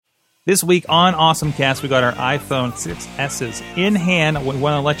This week on AwesomeCast, we got our iPhone 6S's in hand. We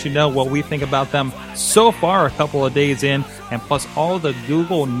want to let you know what we think about them so far, a couple of days in, and plus all the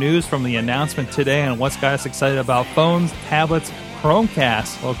Google news from the announcement today and what's got us excited about phones, tablets,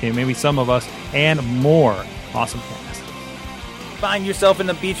 Chromecast, okay, maybe some of us, and more. AwesomeCast. Find yourself in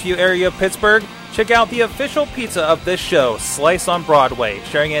the Beachview area of Pittsburgh? Check out the official pizza of this show, Slice on Broadway,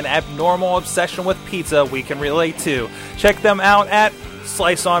 sharing an abnormal obsession with pizza we can relate to. Check them out at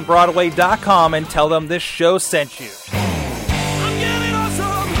sliceonbroadway.com and tell them this show sent you. I'm getting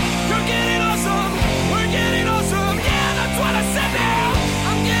awesome, you're getting awesome, we're getting awesome, yeah, that's what I said now.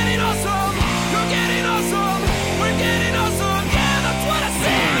 I'm getting awesome, you're getting awesome, we're getting awesome, yeah, that's what I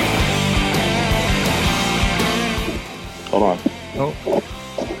said. Hold on. Oh,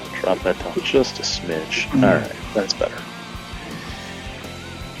 Drop that down just a smidge. All right, that's better.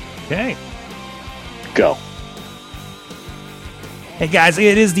 okay. Go. Hey guys,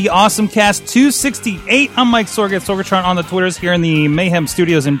 it is the AwesomeCast 268. I'm Mike Sorgatron on the Twitters here in the Mayhem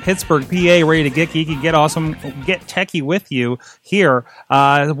Studios in Pittsburgh, PA, ready to get geeky, get awesome, get techie with you here.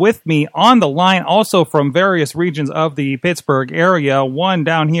 With me on the line, also from various regions of the Pittsburgh area, one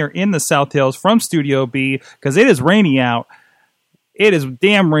down here in the South Hills from Studio B, because it is rainy out. It is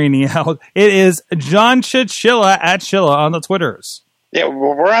damn rainy out. It is John Chichilla at Chilla on the Twitters. Yeah,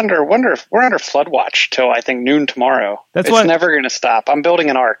 we're under flood watch till I think noon tomorrow. It's never going to stop. I'm building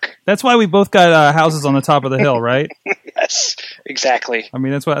an ark. That's why we both got houses on the top of the hill, right? Yes, exactly. I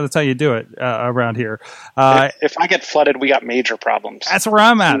mean, that's how you do it around here. If I get flooded, we got major problems. That's where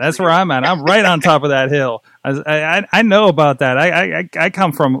I'm at. I'm right on top of that hill. I know about that. I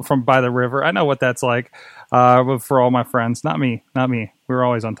come from by the river. I know what that's like. For all my friends, not me. We're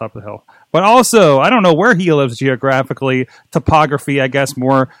always on top of the hill. But also, I don't know where he lives geographically, topography, I guess,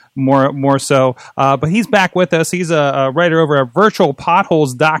 more so. But he's back with us. He's a writer over at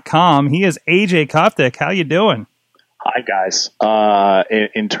virtualpotholes.com. He is AJ Koptic. How you doing? Hi, guys.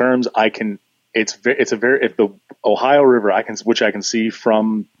 In terms, if the Ohio River, which I can see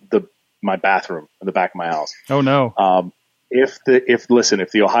from my bathroom in the back of my house. Oh no. If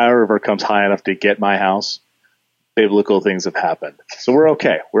the Ohio River comes high enough to get my house, biblical things have happened. So we're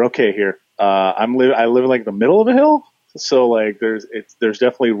okay. We're okay here. I live in like the middle of a hill, so like there's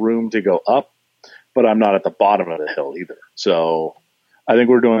definitely room to go up, but I'm not at the bottom of the hill either. So I think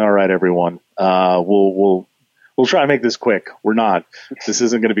we're doing all right, everyone. We'll try to make this quick. We're not. This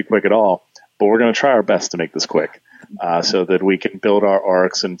isn't going to be quick at all, but we're going to try our best to make this quick, so that we can build our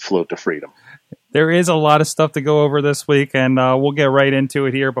arcs and float to freedom. There is a lot of stuff to go over this week, and we'll get right into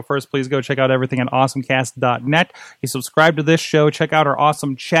it here. But first, please go check out everything at awesomecast.net. You subscribe to this show. Check out our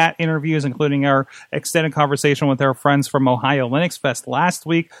awesome chat interviews, including our extended conversation with our friends from Ohio Linux Fest last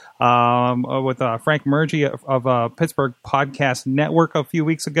week with Frank Murgy of Pittsburgh Podcast Network a few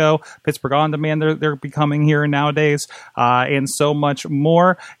weeks ago. Pittsburgh On Demand, they're becoming here nowadays, and so much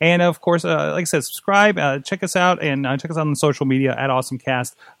more. And, of course, like I said, subscribe, check us out, and check us out on social media at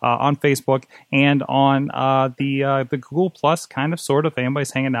AwesomeCast on Facebook and on the Google Plus, kind of, sort of.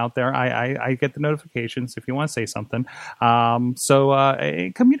 Anybody's hanging out there, I get the notifications if you want to say something.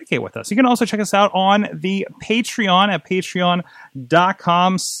 So communicate with us. You can also check us out on the Patreon at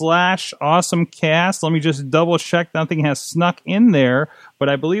patreon.com/awesomecast. Let me just double check nothing has snuck in there, but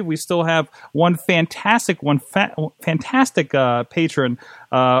I believe we still have one fantastic patron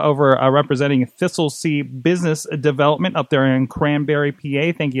over representing Thistle Sea Business Development up there in Cranberry,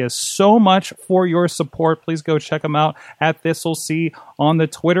 PA. Thank you so much for your support. Please go check them out at Thistle Sea on the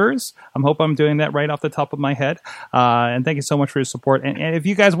Twitters. I hope I'm doing that right off the top of my head. And thank you so much for your support. And if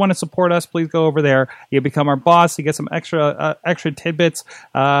you guys want to support us, please go over there. You become our boss. You get some extra tidbits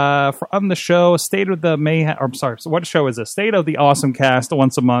from the show. State of the Mayhem. Or, I'm sorry. What show is this? State of the AwesomeCast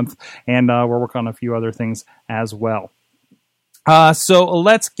once a month. And we're working on a few other things as well. So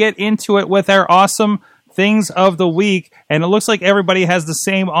let's get into it with our awesome things of the week. And it looks like everybody has the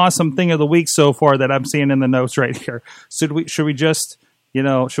same awesome thing of the week so far that I'm seeing in the notes right here. Should we just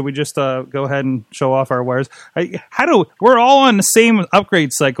go ahead and show off our wares? We're all on the same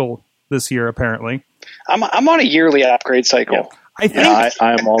upgrade cycle this year, apparently. I'm on a yearly upgrade cycle. Yeah.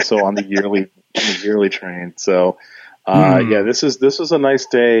 I am also on the yearly train. So this is a nice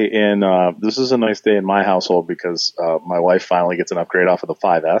day in my household because my wife finally gets an upgrade off of the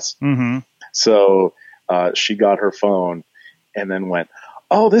 5S. Mm-hmm. So she got her phone and then went,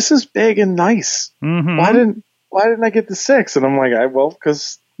 "Oh, this is big and nice. Mm-hmm. Why didn't I get the 6?" And I'm like,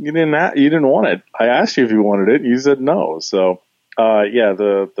 because you didn't want it. I asked you if you wanted it. You said no. So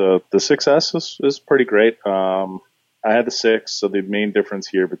the 6S is pretty great. I had the 6, so the main difference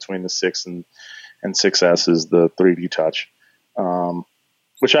here between the 6 and 6S is the 3D touch.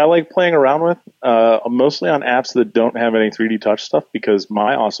 which I like playing around with, mostly on apps that don't have any 3D touch stuff, because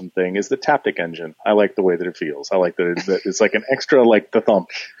my awesome thing is the Taptic engine. I like the way that it feels. I like that it's like an extra, like the thumb.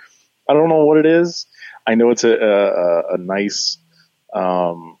 I don't know what it is. I know it's a nice,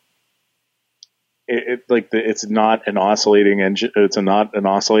 it's not an oscillating engine. It's not an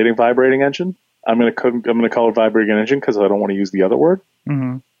oscillating vibrating engine. I'm gonna call it vibrating engine because I don't want to use the other word.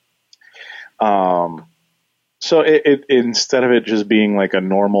 Mm-hmm. So it instead of it just being like a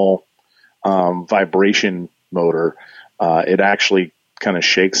normal vibration motor, it actually kind of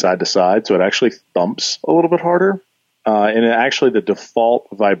shakes side to side, so it actually thumps a little bit harder. And the default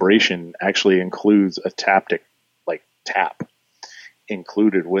vibration actually includes a taptic, like tap,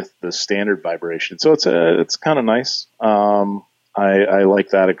 included with the standard vibration. So it's kind of nice. I like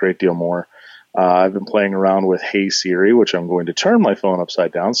that a great deal more. I've been playing around with Hey Siri, which I'm going to turn my phone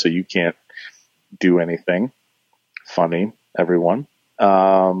upside down so you can't do anything funny, everyone.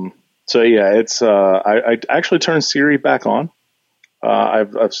 So yeah, it's I actually turned Siri back on.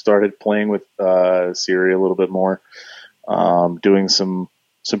 I've started playing with Siri a little bit more, doing some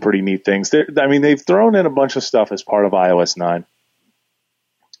pretty neat things. They've thrown in a bunch of stuff as part of iOS 9.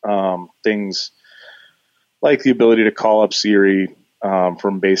 Things like the ability to call up Siri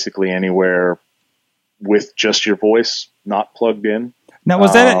from basically anywhere with just your voice, not plugged in. Now,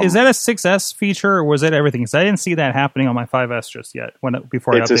 is that a 6S feature, or was it everything? Because I didn't see that happening on my 5S just yet.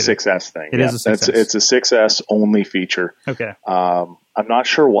 Before it's a 6S thing. It is a 6S. It's a 6S only feature. Okay. I'm not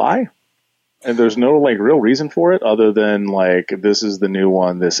sure why, and there's no like real reason for it other than like this is the new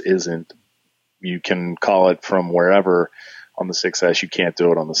one. This isn't. You can call it from wherever on the 6S. You can't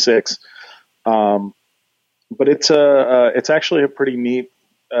do it on the 6. But it's actually a pretty neat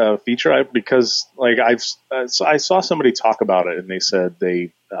feature because like I saw somebody talk about it, and they said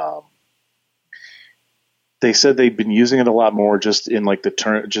they've been using it a lot more just in like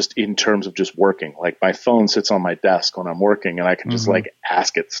just in terms of just working. Like my phone sits on my desk when I'm working, and I can just like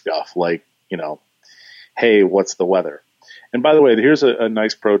ask it stuff like, hey, what's the weather? And by the way, here's a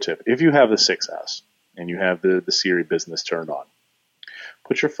nice pro tip. If you have the 6S and you have the Siri business turned on,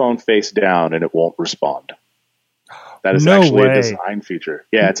 put your phone face down and it won't respond. That is actually a design feature.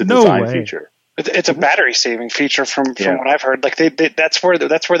 Yeah, it's a design feature. It's a battery saving feature from what I've heard. Like that's where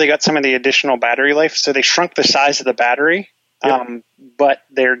they got some of the additional battery life. So they shrunk the size of the battery, but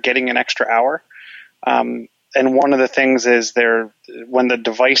they're getting an extra hour. And one of the things is when the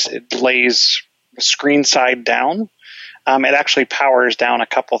device lays screen side down, it actually powers down a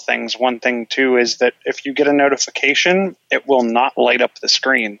couple things. One thing too is that if you get a notification, it will not light up the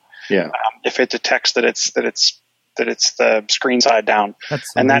screen. Yeah. If it detects that it's the screen side down.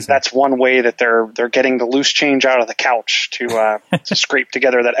 That's one way that they're getting the loose change out of the couch to scrape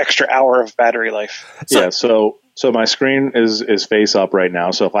together that extra hour of battery life. So my screen is face up right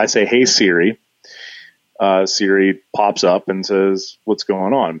now. So if I say, hey Siri, Siri pops up and says, what's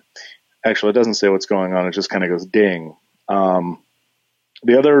going on? Actually, it doesn't say what's going on. It just kind of goes ding.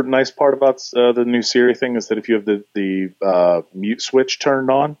 The other nice part about the new Siri thing is that if you have the mute switch turned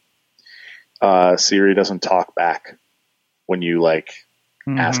on, Siri doesn't talk back when you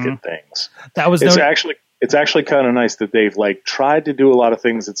ask it things. It's actually kind of nice that they've tried to do a lot of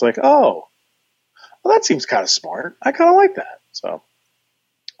things. It's like, oh, well, that seems kind of smart. I kind of like that. So,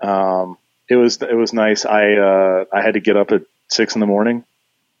 it was nice. I had to get up at 6 a.m.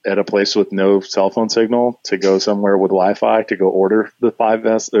 at a place with no cell phone signal to go somewhere with Wi-Fi to go order the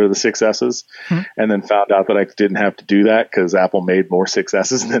 5S or the 6Ss, and then found out that I didn't have to do that because Apple made more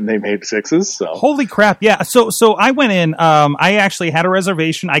 6Ss than they made 6s. So holy crap! Yeah. So I went in. I actually had a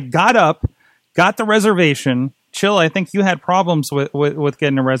reservation. I got up, got the reservation. Chill. I think you had problems with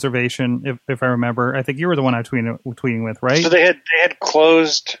getting a reservation, if I remember. I think you were the one I tweeting with, right? So they had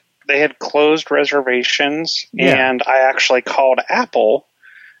closed reservations, and I actually called Apple.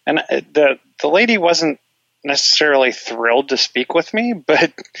 And the lady wasn't necessarily thrilled to speak with me,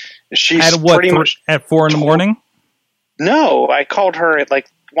 but she's pretty much at 4 a.m. No, I called her at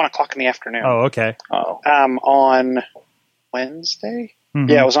 1 o'clock in the afternoon. Oh, okay. On Wednesday? Mm-hmm.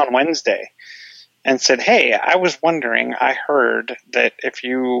 Yeah, it was on Wednesday, and said, "Hey, I was wondering. I heard that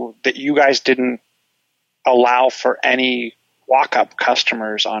you guys didn't allow for any walk-up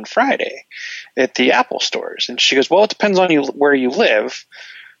customers on Friday at the Apple stores." And she goes, "Well, it depends on where you live."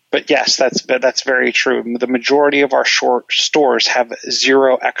 But yes, that's very true. The majority of our stores have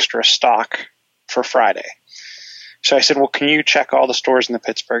 0 extra stock for Friday. So I said, well, can you check all the stores in the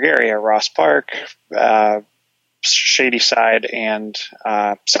Pittsburgh area, Ross Park, Shadyside, and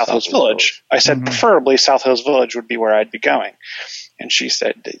South Hills Village? I said, preferably South Hills Village would be where I'd be going. And she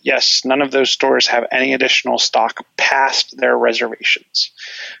said, yes, none of those stores have any additional stock past their reservations.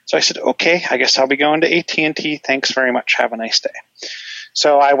 So I said, okay, I guess I'll be going to AT&T. Thanks very much. Have a nice day.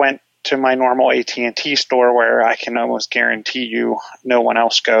 So I went to my normal AT&T store where I can almost guarantee you no one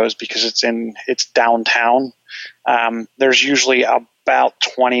else goes because it's downtown. There's usually about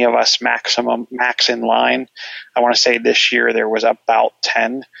 20 of us max in line. I want to say this year there was about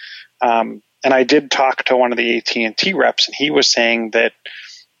 10. And I did talk to one of the AT&T reps, and he was saying that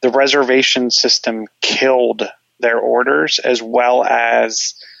the reservation system killed their orders, as well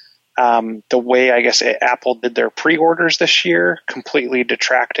as the way, I guess, Apple did their pre-orders this year completely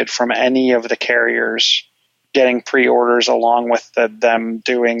detracted from any of the carriers getting pre-orders along with them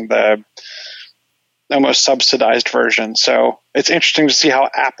doing the almost subsidized version. So it's interesting to see how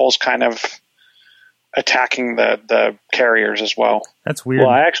Apple's kind of attacking the carriers as well. That's weird. Well,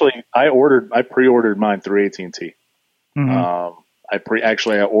 I pre-ordered mine through AT&T. Mm-hmm.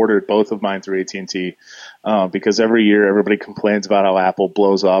 I ordered both of mine through AT&T because every year everybody complains about how Apple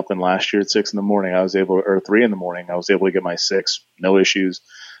blows up. And last year at 6 a.m, or 3 a.m, I was able to get my 6, no issues.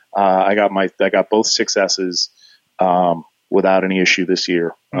 I got both 6S's without any issue this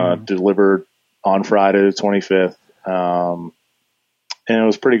year. Delivered on Friday the 25th. And it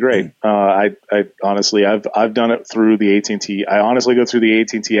was pretty great. I honestly, I've done it through the AT&T. I honestly go through the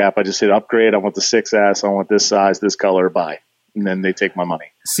AT&T app. I just hit upgrade. I want the 6S. I want this size, this color, buy. And then they take my money.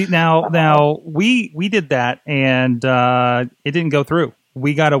 See, now we did that, and it didn't go through.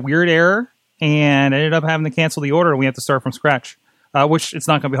 We got a weird error and ended up having to cancel the order, and we have to start from scratch, which it's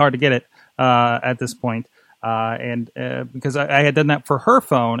not going to be hard to get it at this point. Because I had done that for her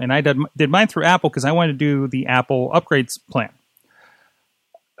phone, and I did mine through Apple because I wanted to do the Apple upgrades plan.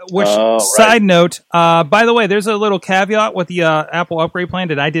 Which, side note, by the way, there's a little caveat with the Apple upgrade plan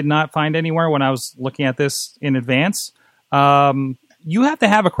that I did not find anywhere when I was looking at this in advance. You have to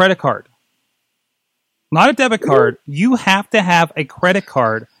have a credit card, not a debit card. You have to have a credit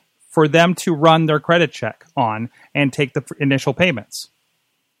card for them to run their credit check on and take the initial payments.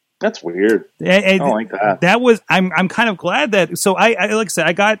 That's weird. I don't like that. That was. I'm kind of glad that. So I like I said,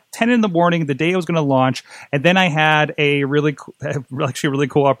 I got 10 in the morning the day I was going to launch, and then I had a really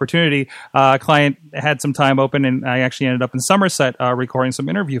cool opportunity. Client had some time open, and I actually ended up in Somerset recording some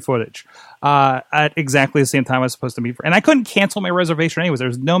interview footage at exactly the same time I was supposed to be. And I couldn't cancel my reservation anyways.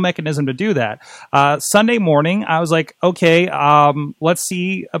 There's no mechanism to do that. Sunday morning, I was like, okay, let's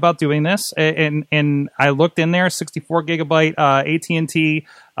see about doing this, and I looked in there, 64 gigabyte AT&T.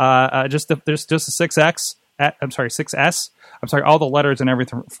 Just a 6X. 6S. I'm sorry, all the letters and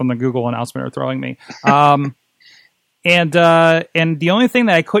everything from the Google announcement are throwing me. And the only thing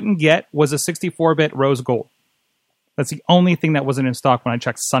that I couldn't get was a 64-bit rose gold. That's the only thing that wasn't in stock when I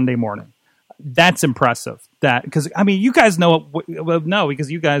checked Sunday morning. That's impressive. Because I mean, you guys know because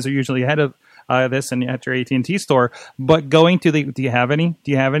you guys are usually ahead of this and at your AT&T store. But going to do you have any?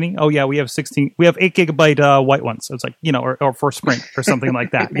 Oh yeah, we have 16. We have 8 gigabyte white ones. So it's like, or for Sprint or something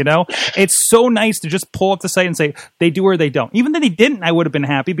like that. It's so nice to just pull up the site and say they do or they don't. Even if they didn't, I would have been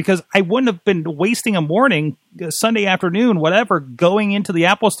happy because I wouldn't have been wasting a morning, Sunday afternoon, whatever, going into the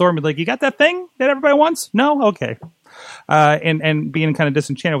Apple store and be like, you got that thing that everybody wants? No, okay. And being kind of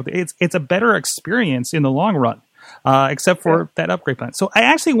disenchanted with it. It's a better experience in the long run, except for that upgrade plan. So I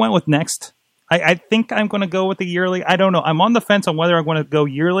actually went with Next. I think I'm going to go with the yearly. I don't know. I'm on the fence on whether I'm going to go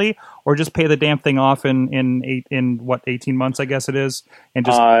yearly or just pay the damn thing off in 18 months, I guess it is, and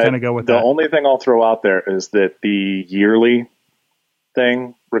just kind of go with that. The only thing I'll throw out there is that the yearly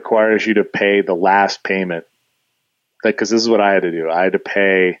thing requires you to pay the last payment. Because this is what I had to do. I had to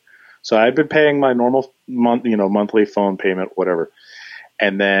pay. So I've been paying my normal monthly phone payment, whatever.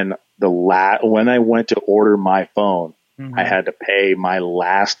 And then when I went to order my phone, I had to pay my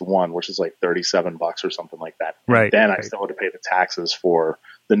last one, which is like $37 or something like that. Right. And then I still had to pay the taxes for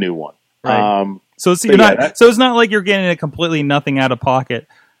the new one. Right. So it's not like you're getting a completely nothing out of pocket.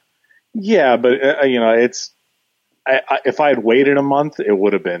 Yeah, but if I had waited a month, it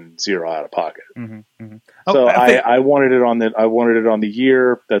would have been $0 out of pocket. Mm-hmm, mm-hmm. So I wanted it on the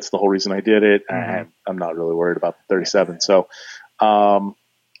year. That's the whole reason I did it. Mm-hmm. And I'm not really worried about the 37. So,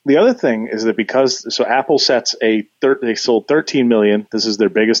 the other thing is that Apple sets they sold 13 million. This is their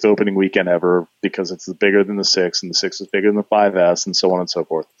biggest opening weekend ever because it's bigger than the 6 and the 6 is bigger than the 5S and so on and so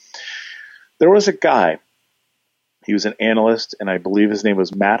forth. There was a guy, he was an analyst, and I believe his name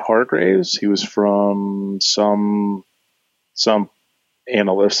was Matt Hargraves. He was from some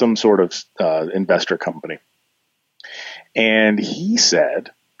analyst, some sort of investor company. And he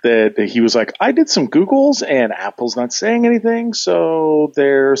said that he was like, I did some Googles and Apple's not saying anything, so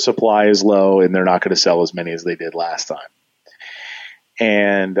their supply is low and they're not going to sell as many as they did last time.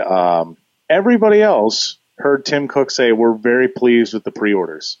 And everybody else heard Tim Cook say, we're very pleased with the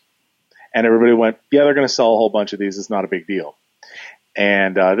pre-orders. And everybody went, yeah, they're going to sell a whole bunch of these. It's not a big deal.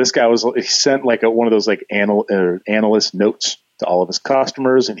 And this guy he sent like one of those like analyst notes to all of his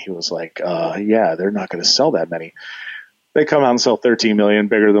customers. And he was like, yeah, they're not going to sell that many. They come out and sell 13 million,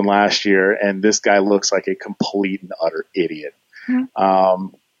 bigger than last year. And this guy looks like a complete and utter idiot.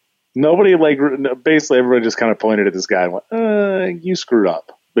 Mm-hmm. Nobody basically everybody just kind of pointed at this guy and went, you screwed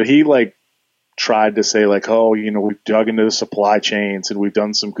up. But he tried to say oh, we've dug into the supply chains and we've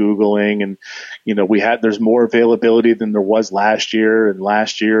done some Googling and, there's more availability than there was last year. And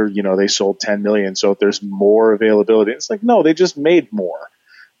last year, they sold 10 million. So if there's more availability, it's like, no, they just made more.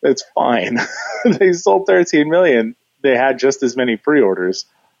 It's fine. They sold 13 million. They had just as many pre-orders.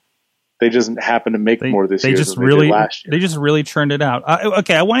 They just happened to make more this year than they did last year. They just really churned it out.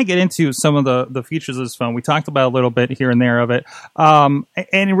 Okay, I want to get into some of the features of this phone. We talked about a little bit here and there of it. And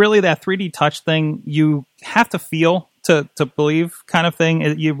really that 3D touch thing, you have to feel to believe kind of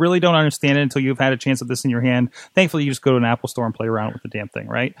thing. You really don't understand it until you've had a chance of this in your hand. Thankfully, you just go to an Apple store and play around with the damn thing,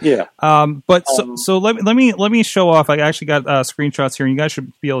 right? Yeah. So let me show off. I actually got screenshots here, and you guys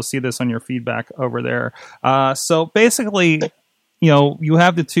should be able to see this on your feedback over there. So basically, you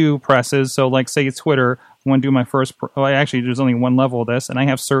have the two presses. So say it's Twitter. I want to do my first. Actually, there's only one level of this, and I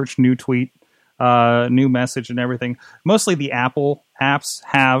have search, new tweet, new message, and everything. Mostly the Apple apps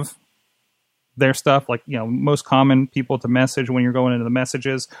have their stuff, most common people to message when you're going into the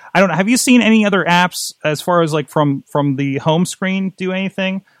messages. I don't know. Have you seen any other apps as far as from the home screen do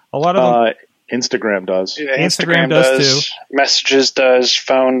anything? A lot of them. Instagram does. Yeah, Instagram does too. Messages does.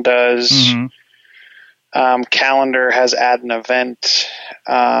 Phone does. Mm-hmm. Calendar has add an event.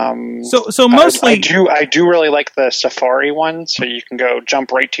 So mostly, I do really like the Safari one. So you can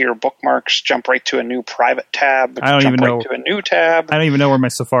jump right to your bookmarks, jump right to a new private tab. I don't even know to a new tab. I don't even know where my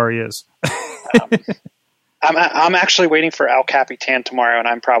Safari is. I'm actually waiting for El Capitan tomorrow, and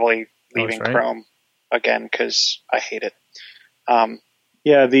I'm probably leaving Chrome again because I hate it.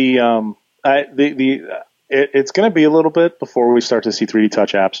 It's going to be a little bit before we start to see 3D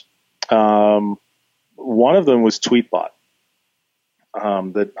touch apps. One of them was Tweetbot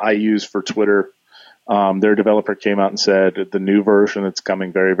that I use for Twitter. Their developer came out and said the new version that's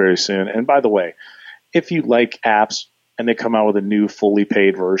coming very, very soon. And by the way, if you like apps and they come out with a new fully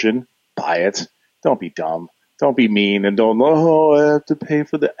paid version, buy it. Don't be dumb. Don't be mean and don't, I have to pay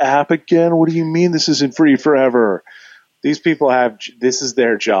for the app again. What do you mean this isn't free forever? These people this is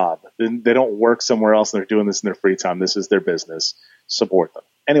their job. They don't work somewhere else and they're doing this in their free time. This is their business. Support them.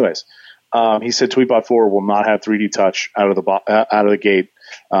 Anyways. He said Tweetbot 4 will not have 3D touch out of the gate.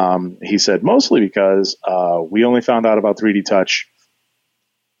 He said mostly because we only found out about 3D touch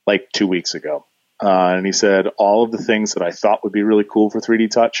 2 weeks ago. And he said all of the things that I thought would be really cool for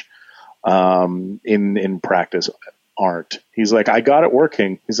 3D touch in practice aren't. He's like, I got it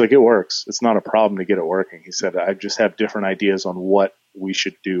working. He's like, it works. It's not a problem to get it working. He said, I just have different ideas on what we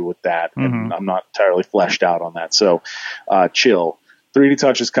should do with that. Mm-hmm. And I'm not entirely fleshed out on that. So chill. 3D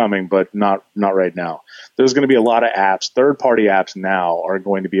touch is coming, but not right now. There's going to be a lot of apps. Third-party apps now are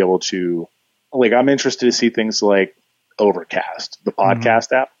going to be able to, I'm interested to see things like Overcast, the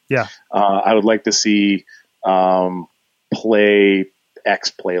podcast app. Yeah. I would like to see Play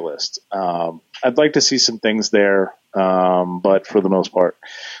X playlist. I'd like to see some things there, but for the most part,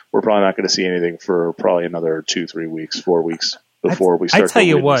 we're probably not going to see anything for probably another 2, 3 weeks, 4 weeks before we start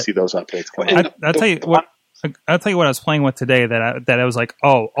to see those updates come out. I'll tell you what. I'll tell you what I was playing with today that I was like,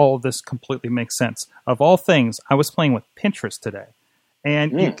 all of this completely makes sense. Of all things, I was playing with Pinterest today,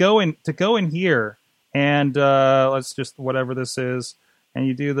 and you go in here, and let's just whatever this is, and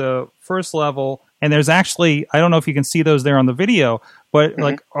you do the first level, and there's actually, I don't know if you can see those there on the video, but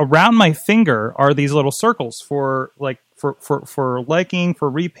around my finger are these little circles for liking,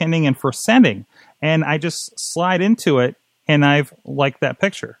 for repinning, and for sending, and I just slide into it, and I've liked that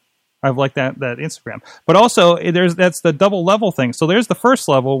picture. I've liked that Instagram. But also, that's the double level thing. So there's the first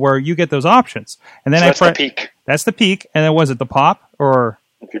level where you get those options. And then that's the peak. That's the peak. And then was it the pop? Or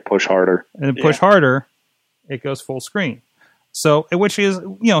if you push harder. And push harder, it goes full screen. So, which is,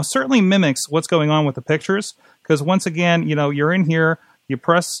 certainly mimics what's going on with the pictures. Because once again, you're in here, you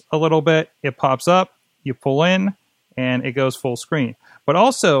press a little bit, it pops up, you pull in, and it goes full screen. But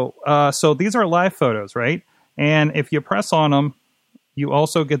also, so these are live photos, right? And if you press on them, you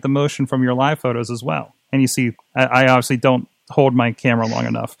also get the motion from your live photos as well. And you see, I obviously don't hold my camera long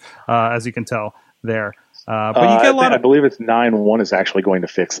enough, as you can tell there. But you get a lot I believe it's 9.1 is actually going to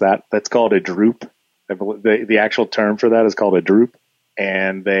fix that. That's called a droop. I believe the actual term for that is called a droop.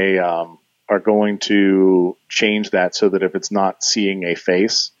 And they are going to change that so that if it's not seeing a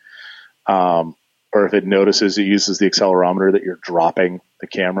face, or if it notices, it uses the accelerometer that you're dropping the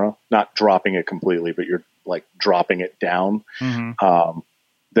camera, not dropping it completely, but you're like dropping it down,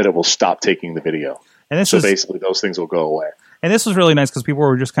 that it will stop taking the video. And this so is, basically those things will go away. And this was really nice because people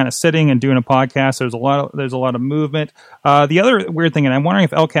were just kind of sitting and doing a podcast. There's a lot of movement. The other weird thing, and I'm wondering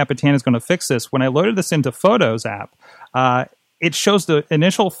if El Capitan is going to fix this. When I loaded this into Photos app, it shows the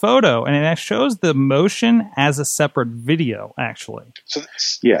initial photo and it shows the motion as a separate video. Actually, So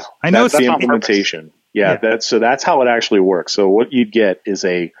Yeah, I know that's it's the on implementation. Yeah, that's how it actually works. So what you'd get is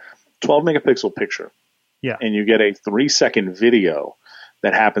a 12 megapixel picture. Yeah. And you get a 3-second video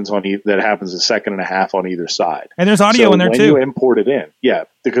that happens a second and a half on either side. And there's audio in there when too. You import it in. Yeah,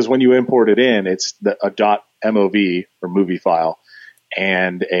 because when you import it in, it's a .mov or movie file,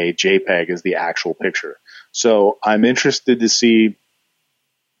 and a JPEG is the actual picture. So I'm interested to see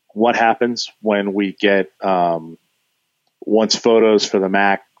what happens when we get once Photos for the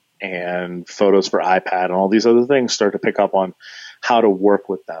Mac and Photos for iPad and all these other things start to pick up on how to work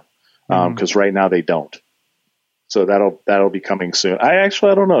with them, because right now they don't. So that'll be coming soon. I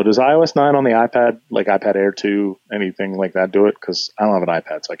don't know. Does iOS 9 on the iPad, like iPad Air 2, anything like that, do it? Because I don't have an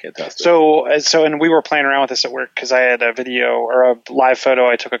iPad, so I can't test it. So, and we were playing around with this at work because I had a video or a live photo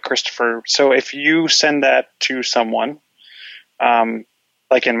I took of Christopher. So if you send that to someone,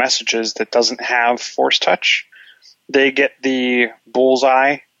 like in messages that doesn't have Force Touch, they get the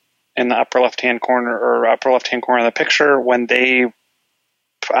bullseye in the upper left-hand corner of the picture when they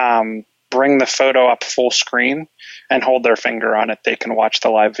bring the photo up full screen and hold their finger on it. They can watch the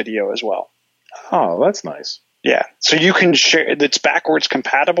live video as well. Oh, that's nice. Yeah. So you can share, it's backwards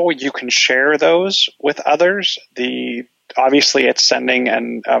compatible. You can share those with others. Obviously it's sending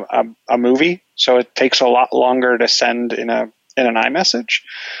a movie, so it takes a lot longer to send in an iMessage.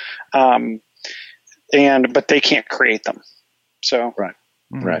 But they can't create them. So. Right.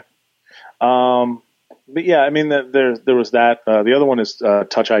 Right. But yeah, I mean, there was that. The other one is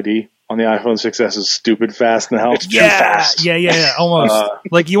Touch ID on the iPhone 6s is stupid fast now. It's too fast. Yeah, almost.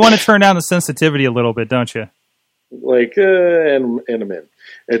 Like you want to turn down the sensitivity a little bit, don't you? Like in a minute,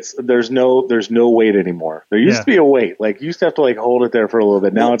 there's no wait anymore. There used to be a wait. Like you used to have to like hold it there for a little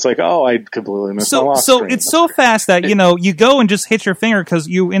bit. Now it's like, oh, I completely missed my lock So it's so fast that you go and just hit your finger because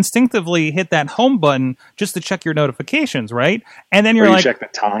you instinctively hit that home button just to check your notifications, right? And then you're check the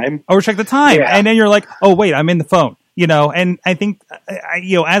time, and then you're like, oh wait, I'm in the phone. And I think,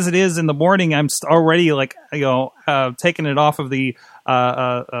 as it is in the morning, I'm already like, taking it off of the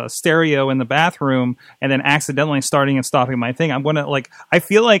stereo in the bathroom and then accidentally starting and stopping my thing. I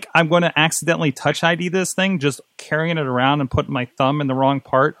feel like I'm going to accidentally Touch ID this thing, just carrying it around and putting my thumb in the wrong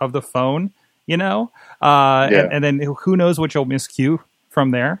part of the phone, and then who knows what you'll miscue from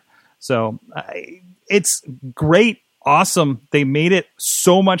there. So it's great. Awesome. They made it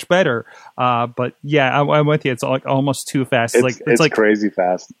so much better. But yeah, I'm with you. It's like almost too fast. It's like crazy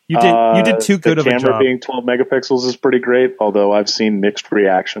fast. You did too good of a job. The camera being 12 megapixels is pretty great, although I've seen mixed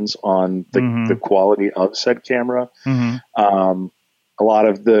reactions on the quality of said camera. A lot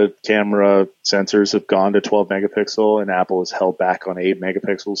of the camera sensors have gone to 12 megapixel and Apple has held back on 8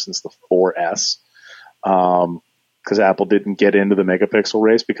 megapixels since the 4S. Because Apple didn't get into the megapixel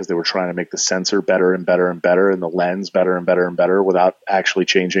race because they were trying to make the sensor better and better and better and the lens better and better and better without actually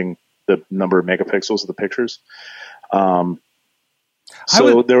changing the number of megapixels of the pictures. There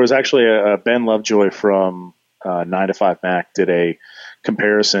was actually a Ben Lovejoy from 9 to 5 Mac did a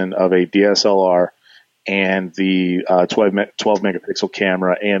comparison of a DSLR and the 12 megapixel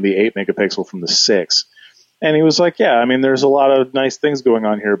camera and the 8 megapixel from the 6. And he was like, yeah, I mean, there's a lot of nice things going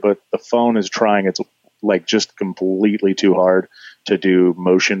on here, but the phone is trying its just completely too hard to do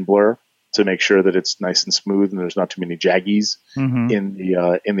motion blur to make sure that it's nice and smooth and there's not too many jaggies in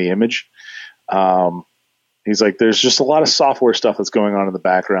the image. He's like, there's just a lot of software stuff that's going on in the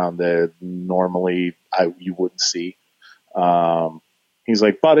background that normally you wouldn't see. He's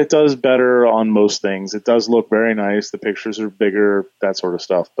like, but it does better on most things. It does look very nice. The pictures are bigger, that sort of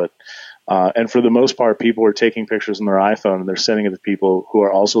stuff. But and for the most part, people are taking pictures on their iPhone and they're sending it to people who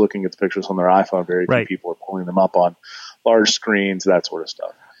are also looking at the pictures on their iPhone. Very few people are pulling them up on large screens, that sort of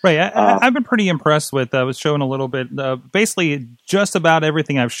stuff. Right. I've been pretty impressed with, I was showing a little bit, basically just about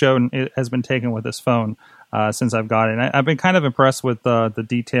everything I've shown has been taken with this phone since I've got it. And I've been kind of impressed with the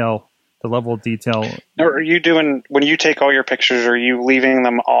detail, the level of detail. Now, are you doing, when you take all your pictures, are you leaving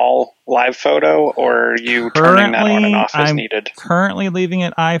them all live photo or are you turning that on and off as needed? Currently leaving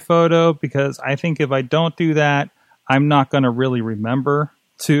it iPhoto because I think if I don't do that, I'm not going to really remember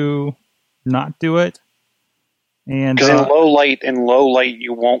to not do it. And because in low light,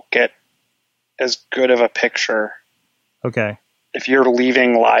 you won't get as good of a picture Okay. if you're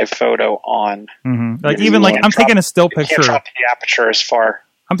leaving live photo on. Mm-hmm. Like even like I'm taking a still You picture. can't drop the aperture as far.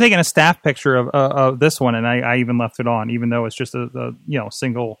 I'm taking a staff picture of this one, and I even left it on, even though it's just a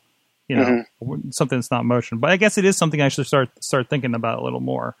single, something that's not motion. But I guess it is something I should start thinking about a little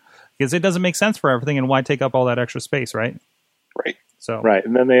more, because it doesn't make sense for everything, and why take up all that extra space, right? Right. So Right,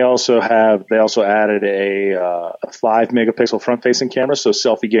 and then they also added a 5 megapixel front facing camera, so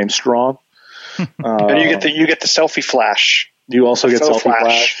selfie game strong. And you get the selfie flash. You also get Photo selfie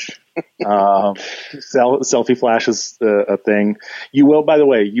flash. Selfie flash is a thing. By the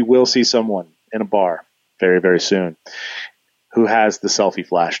way, you will see someone in a bar very, very soon who has the selfie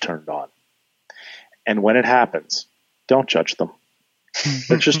flash turned on. And when it happens, don't judge them.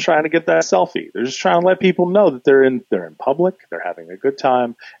 They're just trying to get that selfie. They're just trying to let people know that they're in public, they're having a good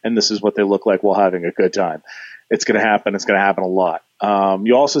time, and this is what they look like while having a good time. It's going to happen. It's going to happen a lot.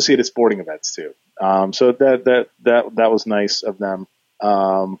 You also see it at sporting events too. So that was nice of them.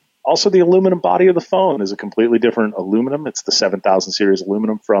 Also, the aluminum body of the phone is a completely different aluminum. It's the 7000 series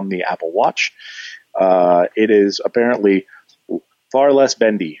aluminum from the Apple Watch. It is apparently far less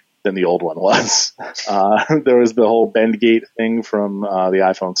bendy than the old one was. There was the whole bend gate thing from the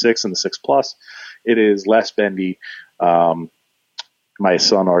iPhone 6 and the 6 Plus. It is less bendy. My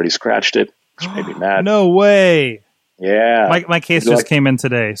son already scratched it, which made me mad. No way. Yeah. My case just came in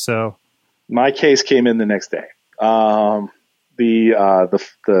today, so my case came in the next day. My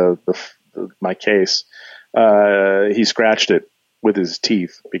case, he scratched it with his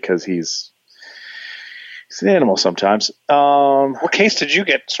teeth because he's an animal sometimes. What case did you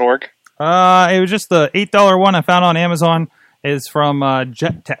get, Sorg? It was just the $8 one I found on Amazon. It's from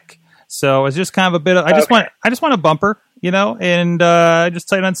Jet Tech. So it's just kind of a bit of, I just want a bumper, and I just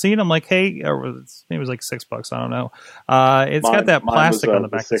sight unseen. I'm like, hey, maybe it was like $6. I don't know. It's got that plastic on the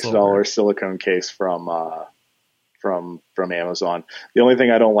back. The $6 silicone case from Amazon. The only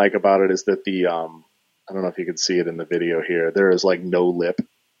thing I don't like about it is that I don't know if you can see it in the video here. There is like no lip.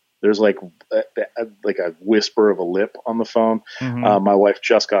 There's like a whisper of a lip on the phone. Mm-hmm. My wife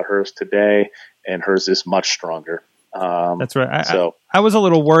just got hers today, and hers is much stronger. That's right. I was a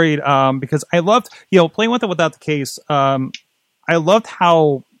little worried because I loved, playing with it without the case. I loved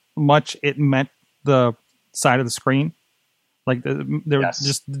how much it meant the side of the screen. Like there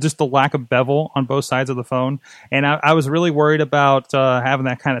was just the lack of bevel on both sides of the phone, and I was really worried about having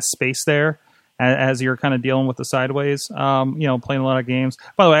that kind of space there as you're kind of dealing with the sideways. Playing a lot of games.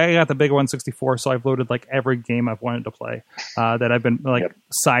 By the way, I got the big 164, so I've loaded like every game I've wanted to play that I've been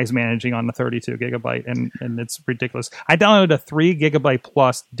size managing on the 32 gigabyte, and it's ridiculous. I downloaded a 3 gigabyte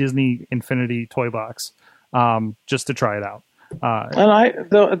plus Disney Infinity toy box just to try it out.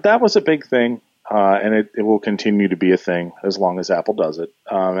 That was a big thing. And it will continue to be a thing as long as Apple does it.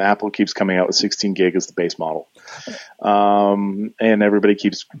 Apple keeps coming out with 16 gig as the base model. And everybody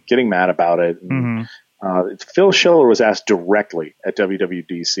keeps getting mad about it. And, Phil Schiller was asked directly at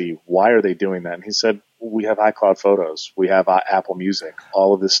WWDC, why are they doing that? And he said, we have iCloud Photos. We have Apple Music.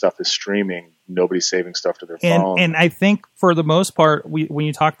 All of this stuff is streaming. Nobody's saving stuff to their phone. And I think for the most part, when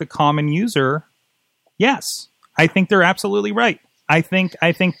you talk the common user, yes, I think they're absolutely right. I think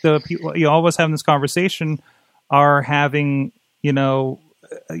the people, all of us having this conversation are having,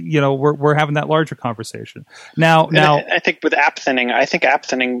 we're having that larger conversation now. I think with app thinning,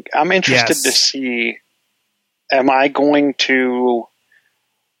 I'm interested to see, am I going to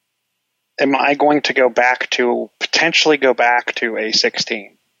potentially go back to a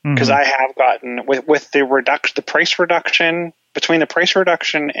 16? Because I have gotten with the price reduction between the price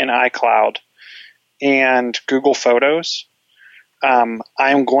reduction in iCloud and Google Photos. I'm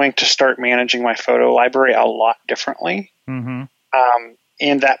going to start managing my photo library a lot differently. Mm-hmm.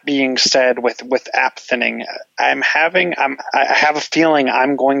 And that being said, with app thinning, I have a feeling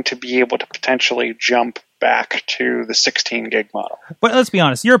I'm going to be able to potentially jump back to the 16 gig model. But let's be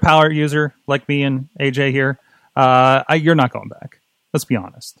honest, you're a power user like me and AJ here. You're not going back. Let's be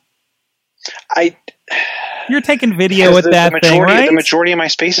honest. You're taking video with that thing, right? The majority of my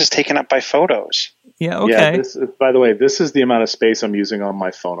space is taken up by photos. Yeah, okay. Yeah, by the way, this is the amount of space I'm using on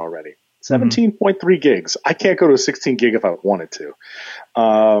my phone already. 17.3 gigs. I can't go to a 16 gig if I wanted to.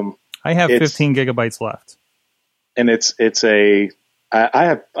 I have 15 gigabytes left. And I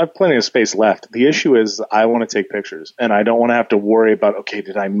have plenty of space left. The issue is I want to take pictures, and I don't want to have to worry about, okay,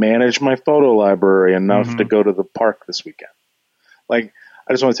 did I manage my photo library enough to go to the park this weekend? Like,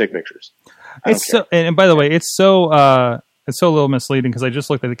 I just want to take pictures. And by the way, it's so a little misleading because I just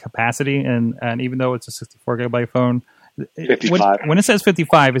looked at the capacity, and even though it's a 64 gigabyte phone, 55. When it says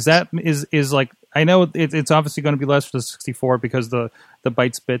 55, is like, I know it's obviously going to be less for the 64 because the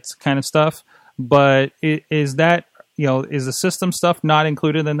bytes bits kind of stuff, but is that, is the system stuff not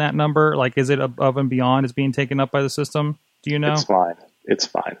included in that number? Like, is it above and beyond is being taken up by the system? Do you know? It's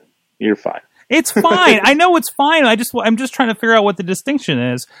fine. You're fine. It's fine. I know it's fine. I'm just trying to figure out what the distinction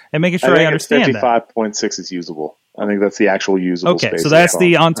is and making sure I understand that. 55.6 is usable. I think that's the actual usable space. Okay, so that's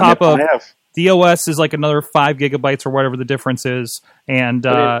the on top of the OS is like another 5 gigabytes or whatever the difference is. And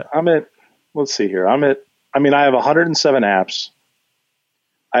let's see here. I have 107 apps.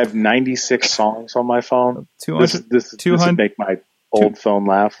 I have 96 songs on my phone. This would make my old phone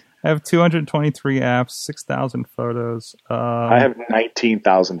laugh. I have 223 apps, 6,000 photos. I have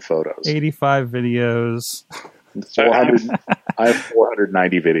 19,000 photos. 85 videos. I have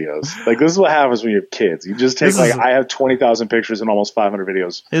 490 videos. Like, this is what happens when you have kids. You just take I have 20,000 pictures and almost 500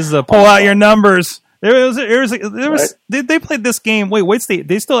 videos. This is pull out your numbers. There was. They played this game. Wait,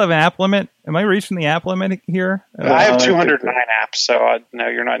 they still have an app limit? Am I reaching the app limit here? I have 209 apps, so no,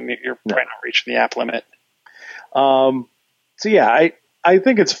 you're not. You're probably not reaching the app limit. So yeah, I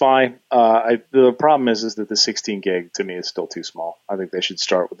think it's fine. The problem is that the 16 gig to me is still too small. I think they should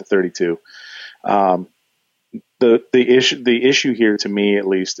start with the 32. The issue here, to me at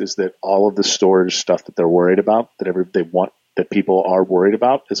least, is that all of the storage stuff that they're worried about, that people are worried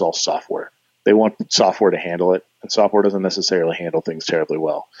about, is all software. They want software to handle it, and software doesn't necessarily handle things terribly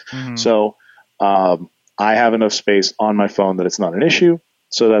well. Mm-hmm. So I have enough space on my phone that it's not an issue.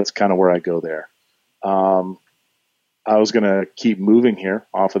 So that's kind of where I go there. I was going to keep moving here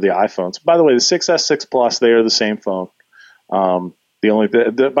off of the iPhones. By the way, the 6S, 6 Plus, they are the same phone. By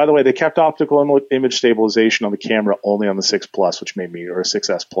the way, they kept optical image stabilization on the camera only on the 6 Plus, or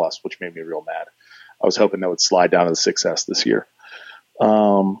 6S Plus, which made me real mad. I was hoping that would slide down to the 6S this year.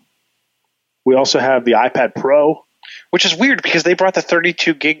 We also have the iPad Pro, which is weird because they brought the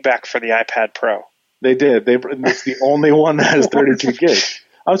 32 gig back for the iPad Pro. They did. It's the only one that has 32 gigs.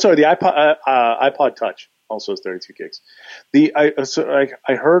 I'm sorry, the iPod Touch also has 32 gigs.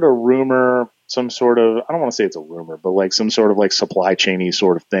 I heard a rumor, some sort of, I don't want to say it's a rumor, but like some sort of like supply chain-y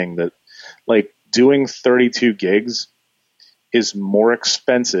sort of thing that like doing 32 gigs is more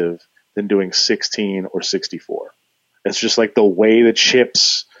expensive than doing 16 or 64. It's just like the way the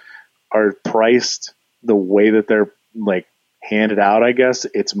chips are priced, the way that they're like handed out, I guess,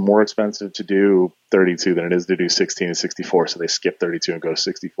 it's more expensive to do 32 than it is to do 16 and 64. So they skip 32 and go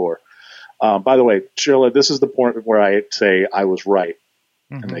 64. By the way, Shirley, this is the point where I say I was right.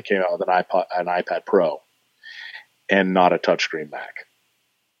 Mm-hmm. And they came out with an iPad Pro and not a touchscreen Mac.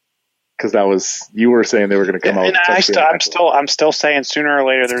 Because you were saying they were going to come out with a touchscreen. I'm still saying sooner or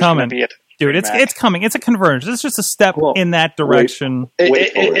later there's going to be a dude. It's coming. It's a convergence. It's just a step in that direction.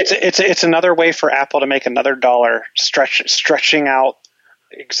 It's another way for Apple to make another dollar, stretching out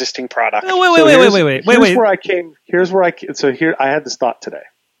existing products. Wait. Here's where I had this thought today.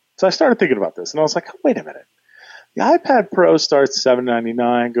 So I started thinking about this, and I was like, wait a minute. The iPad Pro starts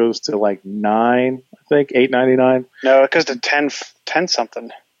 $799, goes to like $9, I think, $899. No, it goes to 10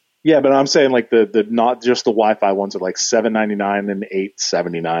 something. Yeah, but I'm saying like the not just the Wi-Fi ones are like $799 and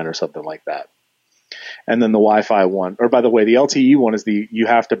 $879 or something like that. And then the Wi-Fi one, or by the way, the LTE one is you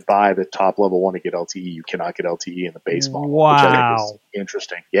have to buy the top level one to get LTE. You cannot get LTE in the base model. Wow, which I think is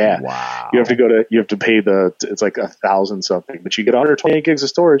interesting. Yeah, wow. You have to pay it's like 1,000 something, but you get 128 gigs of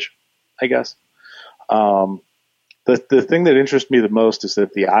storage, I guess. The thing that interests me the most is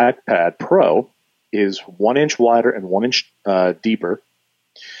that the iPad Pro is 1 inch wider and 1 inch deeper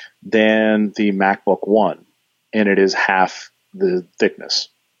than the MacBook One, and it is half the thickness.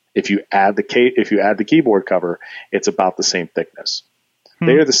 If you add the keyboard cover, it's about the same thickness.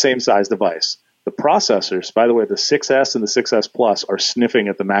 They are the same size device. The processors, by the way, the 6S and the 6S Plus are sniffing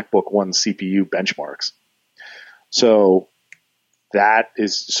at the MacBook One CPU benchmarks. So that's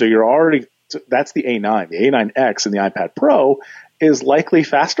the A9. The A9X and the iPad Pro is likely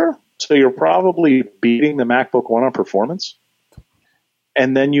faster. So you're probably beating the MacBook One on performance.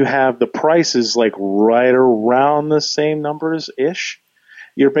 And then you have the prices like right around the same numbers-ish.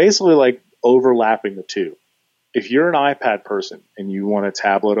 You're basically like overlapping the two. If you're an iPad person and you want a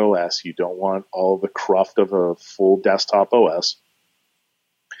tablet OS, you don't want all the cruft of a full desktop OS,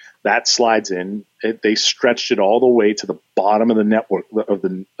 that slides in. They stretched it all the way to the bottom of the network of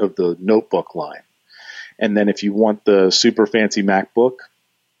the notebook line. And then if you want the super fancy MacBook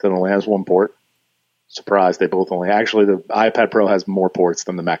that only has one port, surprise, they both actually the iPad Pro has more ports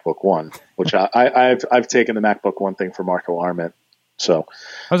than the MacBook One, which I've taken the MacBook One thing from Marco Arment. So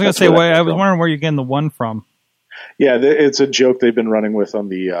I was going to say, I was wondering where you're getting the one from. Yeah, it's a joke they've been running with on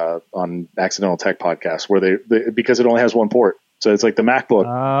the on Accidental Tech podcast, where they because it only has one port, so it's like the MacBook,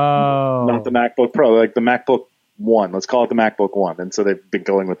 not the MacBook Pro. Like the MacBook One. Let's call it the MacBook One. And so they've been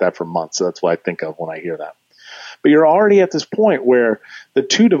going with that for months. So that's what I think of when I hear that. But you're already at this point where the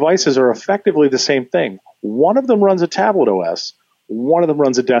two devices are effectively the same thing. One of them runs a tablet OS. One of them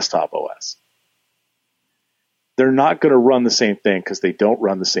runs a desktop OS. They're not going to run the same thing because they don't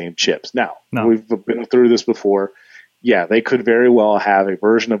run the same chips. Now, we've been through this before. Yeah, they could very well have a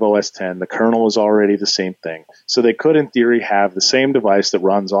version of OS X. The kernel is already the same thing. So they could, in theory, have the same device that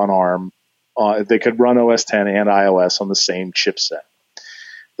runs on ARM. They could run OS X and iOS on the same chipset.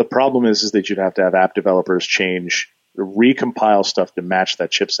 The problem is that you'd have to have app developers recompile stuff to match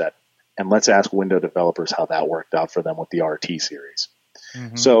that chipset. And let's ask Windows developers how that worked out for them with the RT series.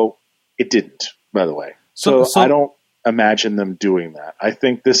 Mm-hmm. So it didn't, by the way. So I don't imagine them doing that. I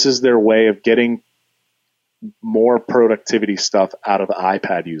think this is their way of getting more productivity stuff out of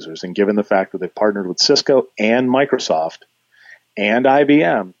iPad users. And given the fact that they've partnered with Cisco and Microsoft and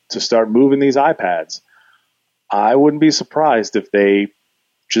IBM to start moving these iPads, I wouldn't be surprised if they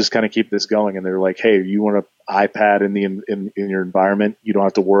just kind of keep this going and they're like, hey, you want an iPad in your environment? You don't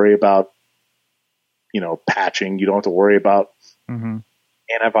have to worry about, patching. You don't have to worry about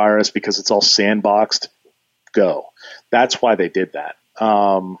antivirus because it's all sandboxed. Go. That's why they did that.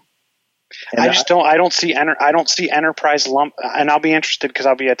 I don't see enterprise lump, and I'll be interested because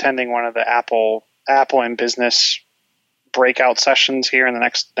I'll be attending one of the Apple and business breakout sessions here in the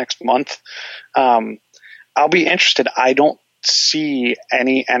next month. I'll be interested. I don't see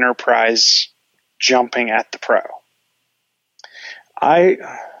any enterprise jumping at the Pro.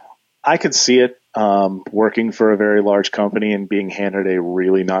 I could see it working for a very large company and being handed a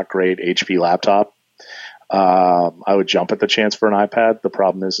really not great HP laptop. I would jump at the chance for an iPad. The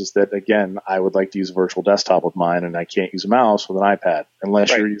problem is that, again, I would like to use a virtual desktop with mine, and I can't use a mouse with an iPad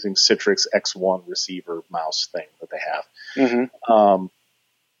unless you're using Citrix X1 receiver mouse thing that they have. Mm-hmm.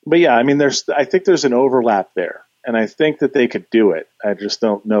 But yeah, I mean, I think there's an overlap there, and I think that they could do it. I just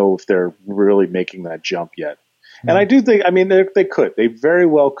don't know if they're really making that jump yet. Mm-hmm. And I do think, they could. They very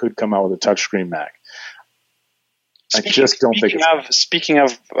well could come out with a touchscreen Mac. Speaking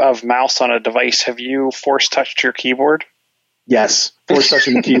of mouse on a device, have you force touched your keyboard? Yes. Force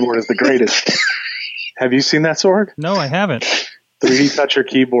touching the keyboard is the greatest. Have you seen that, Sorg? No, I haven't. 3D touch your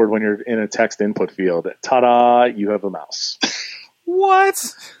keyboard when you're in a text input field. Ta-da, you have a mouse. What?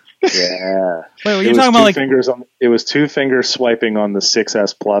 Yeah. Wait, were you talking about fingers it was 2 fingers swiping on the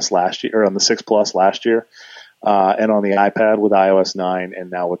 6S Plus last year, or on the 6 Plus last year. And on the iPad with iOS 9,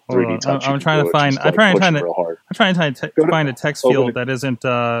 and now with 3D Touch. I'm trying to find a text field that isn't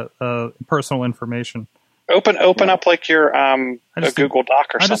personal information. Open up like your a Google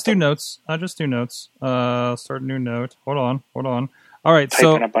Doc or something. I'll just do notes. Start a new note. Hold on. All right.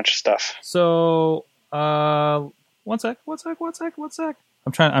 Type in a bunch of stuff. So one sec.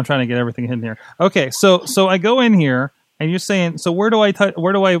 I'm trying to get everything in here. Okay. So I go in here. And you're saying, so where do I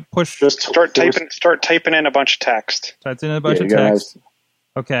push? Just start typing in a bunch of text. Type in a bunch of text.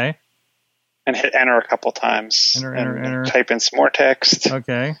 Okay. And hit enter a couple times. Enter. Type in some more text.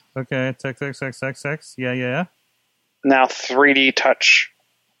 Okay. Text. Yeah. Now 3D touch.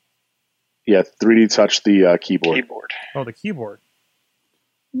 Yeah, 3D touch the keyboard. Oh, the keyboard.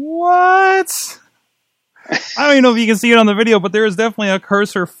 What? I don't even know if you can see it on the video, but there is definitely a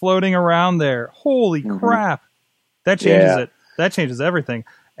cursor floating around there. Holy crap. That changes it. That changes everything.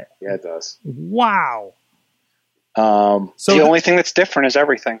 Yeah, it does. Wow. So the only thing that's different is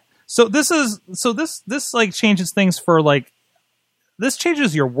everything. So this like changes things for this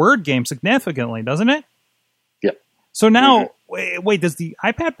changes your word game significantly, doesn't it? Yep. So now, wait, does the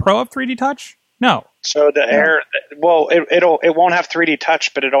iPad Pro have 3D touch? No. So the Air, it won't have 3D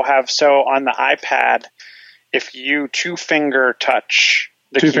touch, but it'll have, so on the iPad, if you 2-finger touch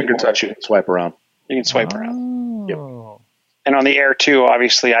the keyboard, 2-finger touch, you can swipe around. You can swipe around. Yep. And on the Air 2,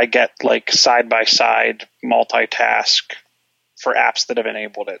 obviously, I get side-by-side multitask for apps that have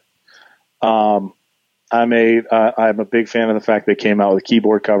enabled it. I'm a big fan of the fact they came out with a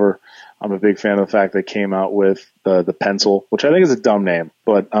keyboard cover. I'm a big fan of the fact they came out with the pencil, which I think is a dumb name,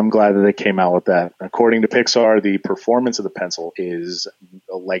 but I'm glad that they came out with that. According to Pixar, the performance of the pencil is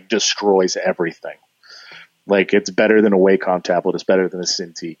destroys everything. It's better than a Wacom tablet. It's better than a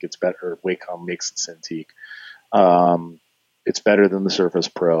Cintiq. It's better. Wacom makes the Cintiq. It's better than the Surface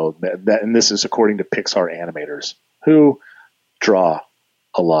Pro. And this is according to Pixar animators, who draw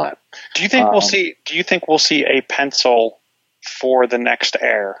a lot. Do you think we'll see a pencil for the next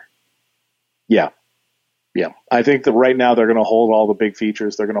Air? Yeah. I think that right now they're going to hold all the big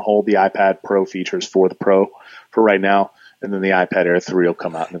features. They're going to hold the iPad Pro features for the Pro for right now. and then the iPad Air 3 will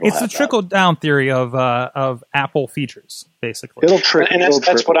come out. And it's a trickle down theory of Apple features, basically. It'll trickle,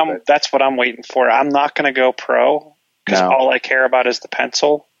 and that's what I'm waiting for. I'm not going to go Pro because all I care about is the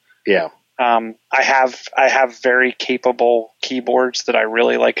pencil. Yeah. I have very capable keyboards that I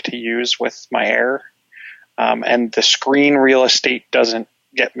really like to use with my Air, and the screen real estate doesn't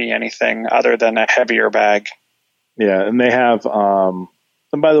get me anything other than a heavier bag. Yeah, and they have.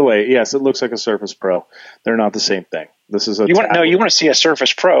 And by the way, yes, it looks like a Surface Pro. They're not the same thing. This is you want to see a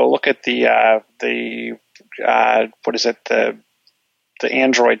Surface Pro? Look at the what is it, the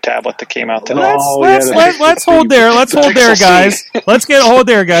Android tablet that came out today. Let's hold there. Let's hold there, guys. Let's get hold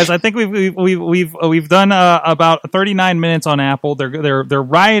there, guys. I think we've done about 39 minutes on Apple. They're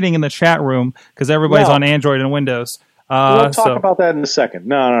rioting in the chat room because everybody's on Android and Windows. We'll talk about that in a second.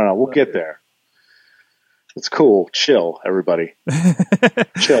 No. We'll get there. It's cool. Chill, everybody.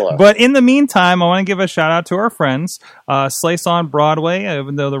 Chill out. But in the meantime, I want to give a shout out to our friends, Slice on Broadway.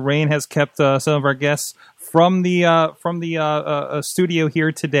 Even though the rain has kept some of our guests from the studio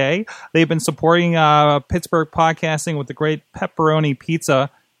here today, they've been supporting Pittsburgh podcasting with the great pepperoni pizza.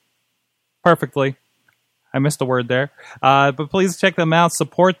 Perfectly. I missed a word there. But please check them out.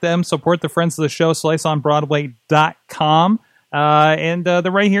 Support them. Support the friends of the show, sliceonbroadway.com. And they're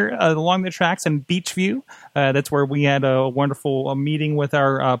right here along the tracks in Beachview. That's where we had a wonderful meeting with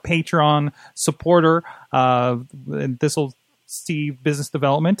our Patreon supporter. And this will see business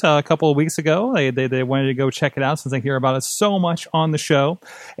development a couple of weeks ago. They wanted to go check it out since they hear about it so much on the show.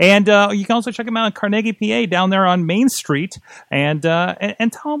 And you can also check them out in Carnegie, PA, down there on Main Street. And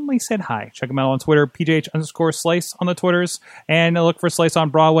tell them we said hi. Check them out on Twitter, PJH_Slice on the Twitters. And look for Slice on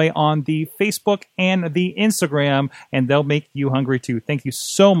Broadway on the Facebook and the Instagram. And they'll make you hungry too. Thank you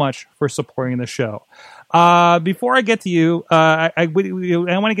so much for supporting the show. Before I get to you, I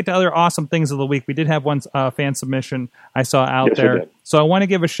want to get to other awesome things of the week. We did have one fan submission I saw out there. So I want to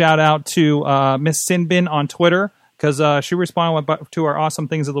give a shout out to Miss Sinbin on Twitter because she responded to our awesome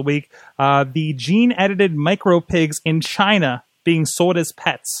things of the week. The gene-edited micro pigs in China being sold as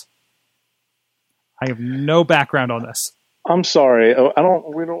pets. I have no background on this. I'm sorry.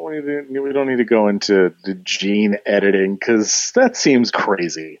 We don't need to go into the gene editing because that seems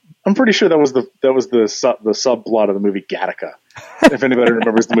crazy. I'm pretty sure that was the subplot of the movie Gattaca. If anybody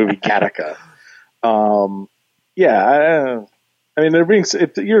remembers the movie Gattaca. I mean,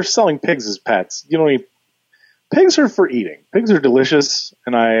 if you're selling pigs as pets, you don't need. Pigs are for eating. Pigs are delicious,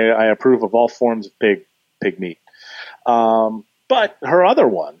 and I approve of all forms of pig meat. But her other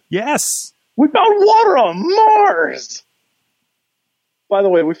one, yes, we found water on Mars. By the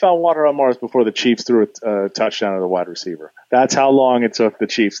way, we found water on Mars before the Chiefs threw a touchdown to the wide receiver. That's how long it took the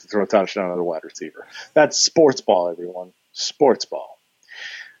Chiefs to throw a touchdown to the wide receiver. That's sports ball, everyone. Sports ball.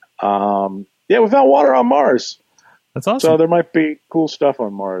 We found water on Mars. That's awesome. So there might be cool stuff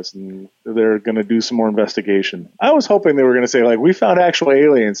on Mars, and they're going to do some more investigation. I was hoping they were going to say, we found actual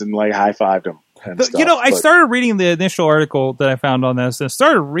aliens and, high-fived them. I started reading the initial article that I found on this, and I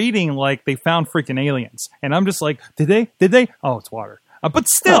started reading, they found freaking aliens. And I'm just like, did they? Oh, it's water. But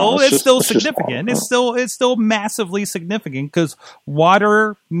still, it's still significant. It's still massively significant because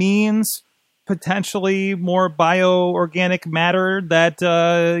water means potentially more bioorganic matter that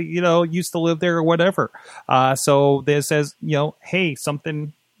used to live there or whatever. So this says, hey,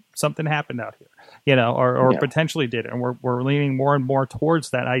 something happened out here, or potentially did, and we're leaning more and more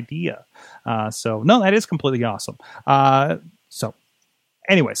towards that idea. So no, that is completely awesome. So,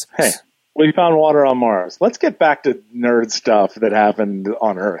 anyways, hey. We found water on Mars. Let's get back to nerd stuff that happened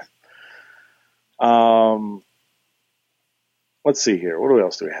on Earth. Let's see here. What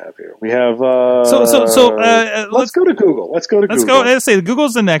else do we have here? We have. Let's go to Google. Let's go. Let's say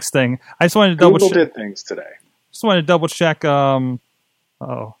Google's the next thing. I just wanted to double check. Google did things today. Just wanted to double check. Just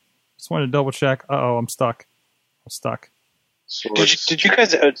wanted to double check. I'm stuck. Did you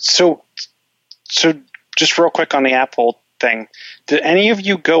guys? So just real quick on the Apple thing. Did any of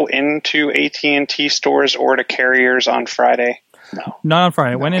you go into AT&T stores or to carriers on Friday? No. Not on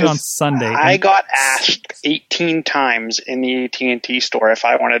Friday. I went in on Sunday. I got asked 18 times in the AT&T store if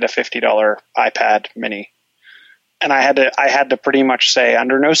I wanted a $50 iPad mini. And I had to pretty much say,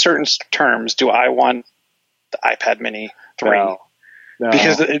 under no certain terms do I want the iPad mini 3. No.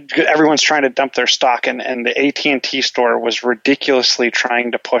 Because everyone's trying to dump their stock, and the AT&T store was ridiculously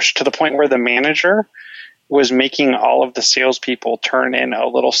trying to push to the point where the manager was making all of the salespeople turn in a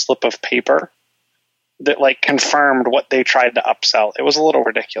little slip of paper that confirmed what they tried to upsell. It was a little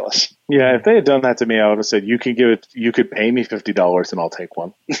ridiculous. Yeah, if they had done that to me, I would have said, you could pay me $50 and I'll take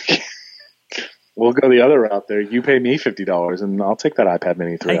one. We'll go the other route there. You pay me $50, and I'll take that iPad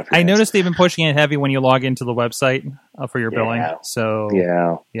Mini 3. I noticed they've been pushing it heavy when you log into the website for your billing. So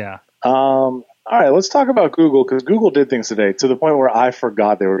yeah. All right, let's talk about Google, because Google did things today to the point where I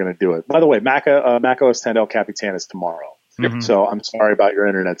forgot they were going to do it. By the way, Mac OS 10 El Capitan is tomorrow. So I'm sorry about your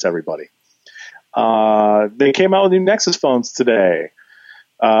internets, everybody. They came out with new Nexus phones today.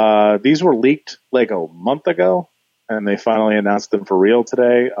 These were leaked like a month ago, and they finally announced them for real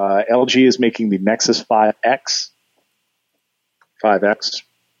today. LG is making the Nexus 5X.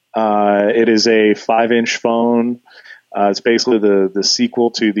 It is a 5-inch phone. It's basically the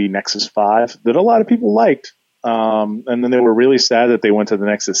sequel to the Nexus 5 that a lot of people liked. And then they were really sad that they went to the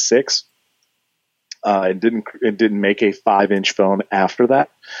Nexus 6. It didn't make a 5-inch phone after that.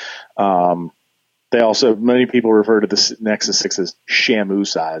 Many people refer to the Nexus 6 as Shamu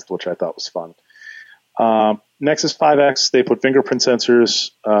sized, which I thought was fun. Nexus 5X, they put fingerprint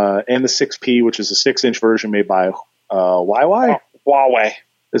sensors, and the 6P, which is a 6-inch version made by Huawei. Huawei.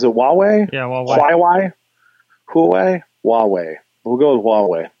 Is it Huawei? Yeah, Huawei. Huawei. We'll go with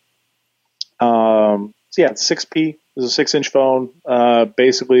Huawei. The 6P is a 6-inch phone.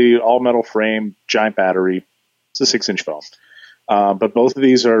 Basically, all metal frame, giant battery. It's a 6-inch phone. But both of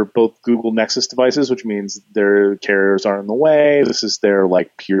these are both Google Nexus devices, which means their carriers aren't in the way. This is their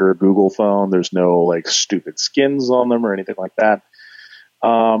like pure Google phone. There's no like stupid skins on them or anything like that.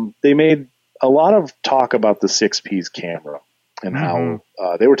 They made a lot of talk about the 6P's camera and how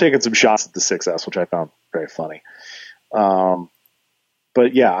they were taking some shots at the 6S, which I found very funny.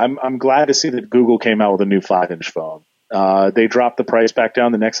 But yeah, I'm glad to see that Google came out with a new 5-inch phone. They dropped the price back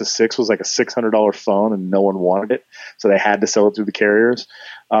down. The Nexus 6 was like a $600 phone, and no one wanted it, so they had to sell it through the carriers.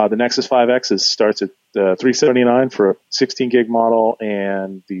 The Nexus 5X starts at $379 for a 16 gig model,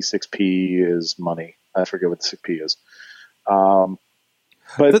 and the 6P is money. I forget what the 6P is.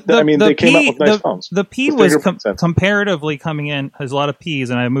 But they came out with nice phones. The P was comparatively coming in. There's a lot of P's,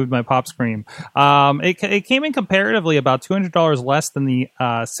 and I moved my pop screen. It came in comparatively about $200 less than the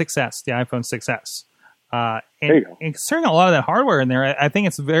 6S, the iPhone 6S. And considering a lot of that hardware in there, I think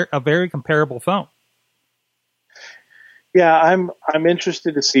it's a very comparable phone. Yeah, I'm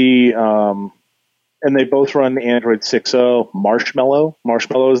interested to see. And they both run Android 6.0 Marshmallow.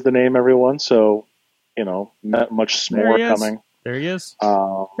 Marshmallow is the name, everyone. So, not much more coming. There he is. He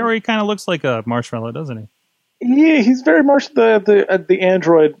already kind of looks like a marshmallow, doesn't he? Yeah, he's very much the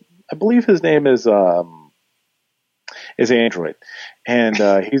Android. I believe his name is Android, and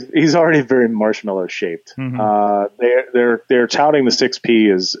he's already very marshmallow shaped. They're touting the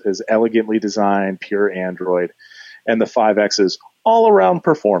 6P as elegantly designed, pure Android, and the 5X is all around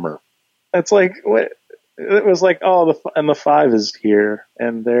performer. It's like what it was like. Oh, the 5 is here,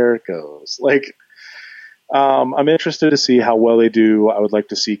 and there it goes. Like. I'm interested to see how well they do. I would like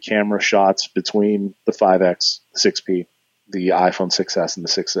to see camera shots between the 5X, the 6P, the iPhone 6S, and the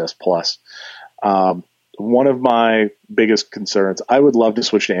 6S Plus. One of my biggest concerns, I would love to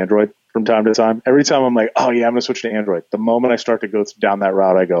switch to Android from time to time. Every time I'm like, oh yeah, I'm going to switch to Android. The moment I start to go down that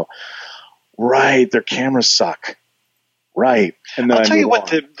route, I go, right, their cameras suck. Right. And then I'll tell you what,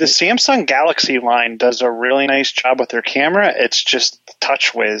 the Samsung Galaxy line does a really nice job with their camera. It's just the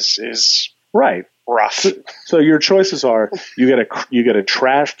TouchWiz is right. Rough. So your choices are you get a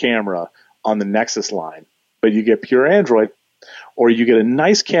trash camera on the Nexus line, but you get pure Android, or you get a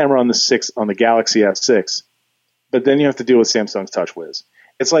nice camera on the Galaxy S6, but then you have to deal with Samsung's TouchWiz.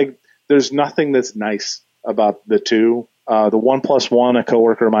 It's like there's nothing that's nice about the two. The OnePlus One, a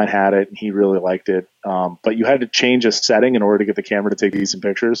coworker of mine had it, and he really liked it, but you had to change a setting in order to get the camera to take decent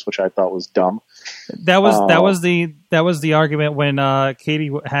pictures, which I thought was dumb. That was the argument when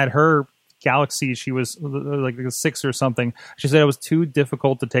Katie had her Galaxy. She was like a 6 or something. She said it was too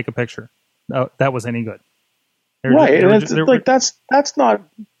difficult to take a picture. That was any good. That's not.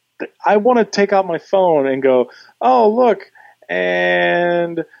 I want to take out my phone and go, oh look,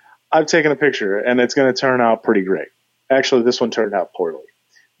 and I've taken a picture, and it's going to turn out pretty great. Actually, this one turned out poorly,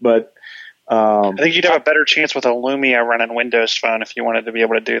 but I think you'd have a better chance with a Lumia running Windows Phone if you wanted to be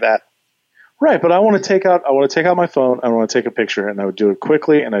able to do that. Right, but I want to take out my phone, I want to take a picture, and I would do it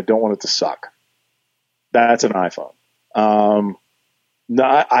quickly, and I don't want it to suck. That's an iPhone. No,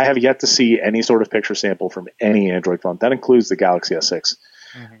 I have yet to see any sort of picture sample from any Android phone. That includes the Galaxy S6.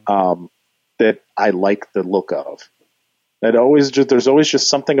 That I like the look of. There's always just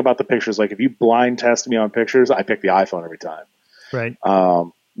something about the pictures. Like if you blind test me on pictures, I pick the iPhone every time. Right.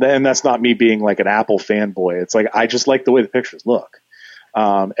 And that's not me being like an Apple fanboy. It's like I just like the way the pictures look.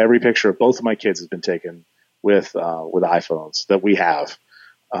 Every picture of both of my kids has been taken with iPhones that we have.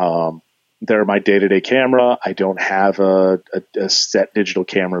 They're my day-to-day camera. I don't have a set digital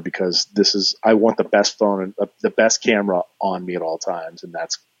camera because I want the best phone and the best camera on me at all times, and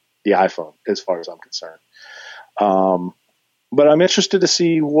that's the iPhone as far as I'm concerned. But I'm interested to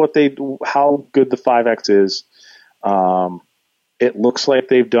see how good the 5X is. It looks like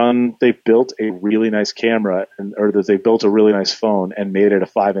they've built a really nice camera, or that they built a really nice phone and made it a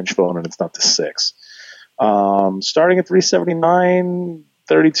 5-inch phone, and it's not the 6. Starting at $379.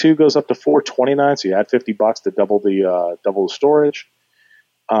 32 goes up to $429, so you add $50 to double the storage.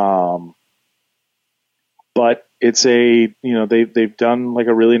 But it's they've done like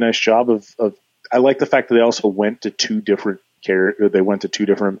a really nice job of. I like the fact that they also went to two different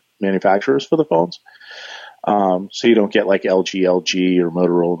manufacturers for the phones, so you don't get like LG or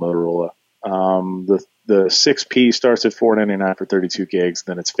Motorola. The 6P starts at $499 for 32 gigs,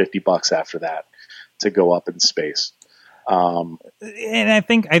 then it's $50 after that to go up in space. And I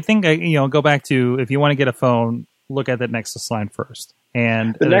think go back to, if you want to get a phone, look at the Nexus line first.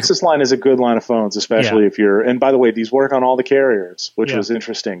 And the Nexus line is a good line of phones, especially if you're. And by the way, these work on all the carriers, which was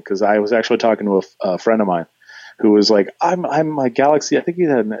interesting because I was actually talking to a friend of mine who was like, "I'm my Galaxy. I think he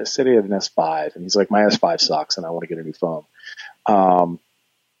said he had an S5, and he's like, my S5 sucks, and I want to get a new phone." And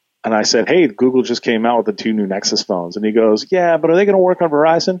I said, "Hey, Google just came out with the 2 new Nexus phones," and he goes, "Yeah, but are they going to work on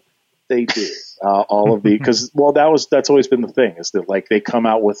Verizon?" They do. All of because that's always been the thing, is that like they come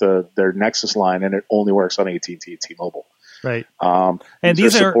out with their Nexus line and it only works on AT&T and T-Mobile. Right. And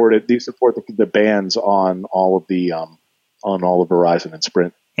these support the bands on all of Verizon and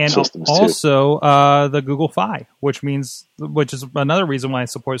Sprint systems and also the Google Fi, which is another reason why I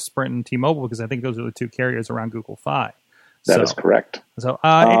support Sprint and T-Mobile, because I think those are the two carriers around Google Fi. That is correct. So,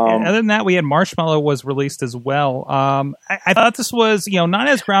 other than that, we had Marshmallow was released as well. I thought this was, not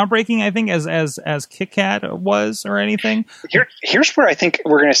as groundbreaking, I think, as KitKat was or anything. Here's where I think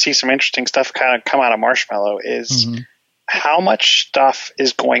we're going to see some interesting stuff kind of come out of Marshmallow is how much stuff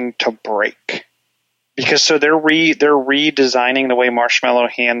is going to break, because they're redesigning the way Marshmallow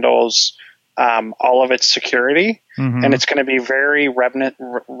handles all of its security, and it's going to be very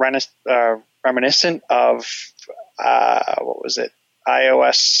reminiscent of. What was it?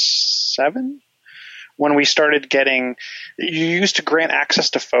 iOS 7? When we started getting, you used to grant access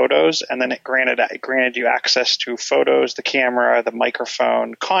to photos, and then it granted you access to photos, the camera, the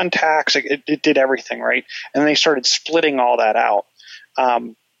microphone, contacts. It did everything, right? And then they started splitting all that out.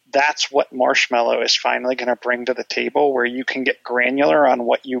 That's what Marshmallow is finally going to bring to the table, where you can get granular on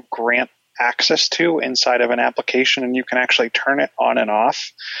what you grant access to inside of an application, and you can actually turn it on and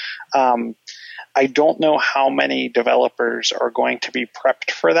off. I don't know how many developers are going to be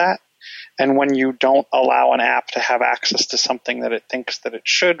prepped for that. And when you don't allow an app to have access to something that it thinks that it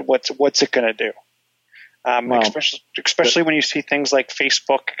should, what's it going to do? Especially when you see things like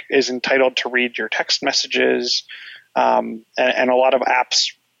Facebook is entitled to read your text messages, and a lot of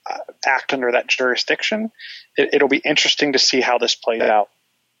apps act under that jurisdiction. It'll be interesting to see how this plays out.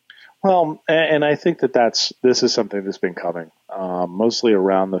 Well, and I think this is something that's been coming, mostly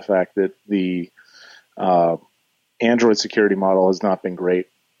around the fact that the Android security model has not been great.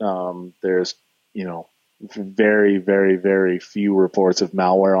 There's, very, very, very few reports of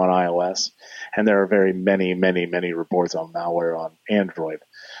malware on iOS, and there are very many, many, many reports on malware on Android.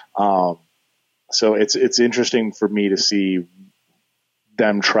 So it's interesting for me to see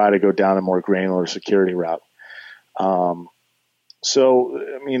them try to go down a more granular security route. So,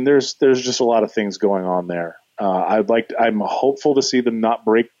 I mean, there's just a lot of things going on there. I'm hopeful to see them not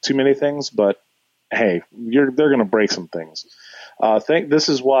break too many things, but hey, they're going to break some things. This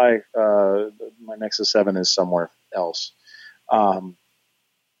is why my Nexus 7 is somewhere else.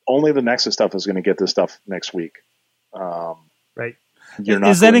 Only the Nexus stuff is going to get this stuff next week. Right.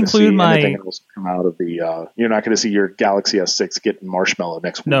 Does that include anything else come out of the? You're not going to see your Galaxy S6 getting Marshmallow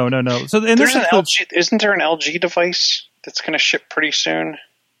next week. No. So there's an LG. Isn't there an LG device that's going to ship pretty soon?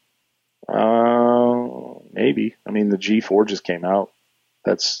 Maybe. I mean, the G4 just came out.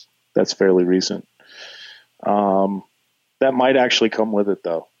 That's fairly recent. That might actually come with it,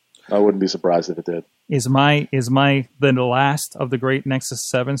 though. I wouldn't be surprised if it did. Is the last of the great Nexus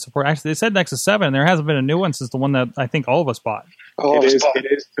 7 support? Actually, they said Nexus 7, and there hasn't been a new one since the one that I think all of us bought.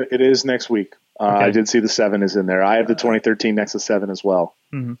 It is next week. Okay. I did see the 7 is in there. I have the 2013 Nexus 7 as well.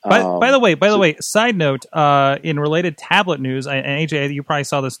 Mm-hmm. By the way, side note, in related tablet news, and AJ, you probably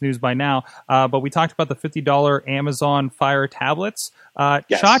saw this news by now, but we talked about the $50 Amazon Fire tablets.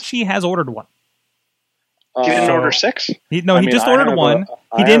 Yes. Chachi has ordered one. You didn't order 6? He just ordered one.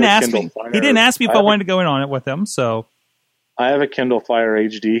 He didn't ask me if I wanted to go in on it with him. So I have a Kindle Fire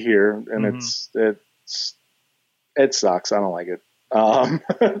HD here, and it sucks. I don't like it.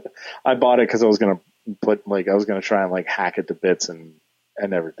 I bought it because I was going to try and hack it to bits, and I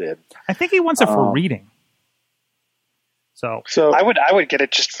never did. I think he wants it for reading. So I would get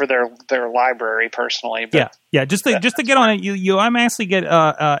it just for their library personally. But yeah, just to get on it, you automatically get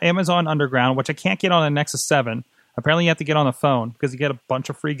Amazon Underground, which I can't get on a Nexus 7. Apparently, you have to get on the phone because you get a bunch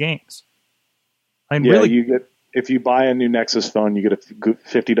of free games. And really, you get, if you buy a new Nexus phone, you get a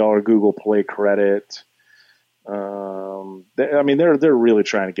 $50 Google Play credit. They're really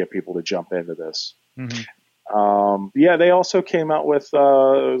trying to get people to jump into this. Mm-hmm. They also came out with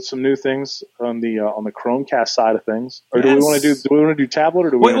some new things on the Chromecast side of things. Or do we want to do tablet,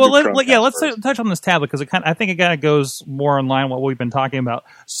 or do we want to do Chromecast let's touch on this tablet because I think it kind of goes more in line with what we've been talking about.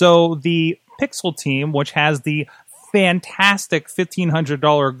 So the Pixel team, which has the fantastic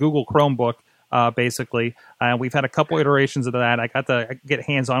 $1,500 Google Chromebook, basically. We've had a couple iterations of that. I got to get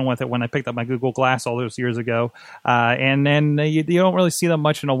hands-on with it when I picked up my Google Glass all those years ago. And then you don't really see them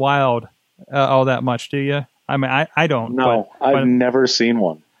much in the wild all that much, do you? I mean, I don't. No, I've never seen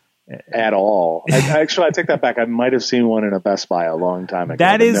one at all. I take that back. I might have seen one in a Best Buy a long time ago.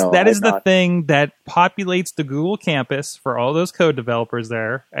 That is the thing that populates the Google campus for all those code developers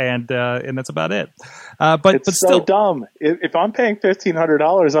there, and that's about it. But still so dumb. If I'm paying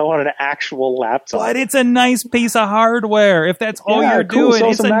 $1,500, I want an actual laptop. But it's a nice piece of hardware. If that's all you're doing, so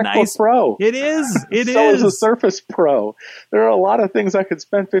it's a MacBook nice Pro. It is. It so is. is a Surface Pro. There are a lot of things I could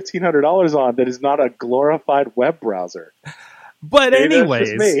spend $1,500 on that is not a glorified web browser. But Maybe that's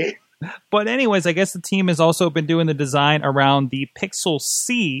just me. I guess the team has also been doing the design around the Pixel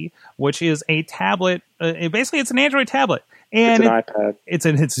C, which is a tablet. Basically, it's an Android tablet, and it's an iPad. It's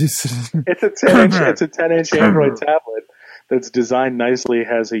a 10-inch Android tablet that's designed nicely.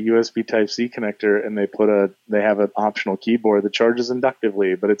 Has a USB Type C connector, and they have an optional keyboard that charges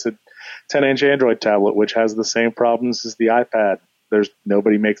inductively. But it's a 10-inch Android tablet, which has the same problems as the iPad.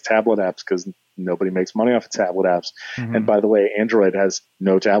 Nobody makes tablet apps because nobody makes money off of tablet apps. Mm-hmm. And by the way, Android has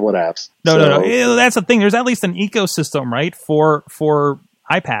no tablet apps. No. That's the thing. There's at least an ecosystem, right, for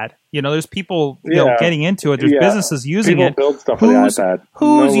iPad. There's people getting into it. There's businesses using people it. Build stuff for the iPad.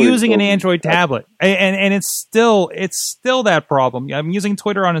 Who's using an Android tablet? And it's still that problem. I'm using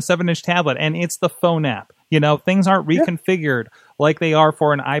Twitter on a 7-inch tablet, and it's the phone app. Things aren't reconfigured like they are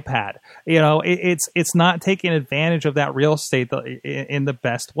for an iPad. It's not taking advantage of that real estate in the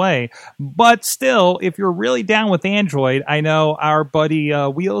best way. But still, if you're really down with Android, I know our buddy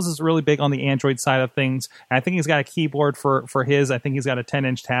Wheels is really big on the Android side of things. And I think he's got a keyboard for his. I think he's got a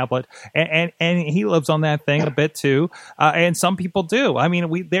 10-inch tablet, and he lives on that thing a bit too. And some people do. I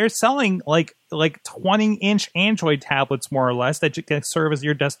mean, they're selling like 20-inch Android tablets, more or less, that can serve as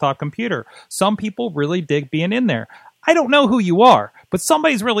your desktop computer. Some people really dig being in there. I don't know who you are, but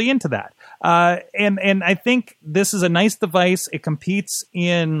somebody's really into that. And I think this is a nice device. It competes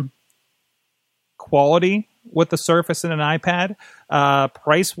in quality with the Surface and an iPad.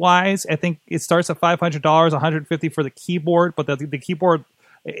 Price-wise, I think it starts at $500, $150 for the keyboard, but the keyboard,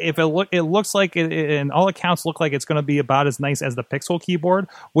 if it looks like it, and all accounts look like it's going to be about as nice as the Pixel keyboard,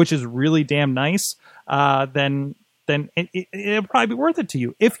 which is really damn nice, then it'll probably be worth it to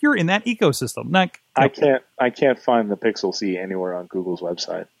you if you're in that ecosystem. I can't find the Pixel C anywhere on Google's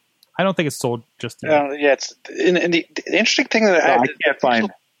website. I don't think it's sold just yet. It's and the interesting thing that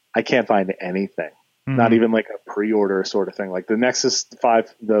I can't find anything. Mm-hmm. Not even like a pre-order sort of thing. Like the Nexus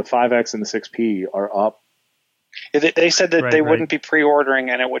 5, the 5X and the 6P are up. They said that they wouldn't be pre-ordering,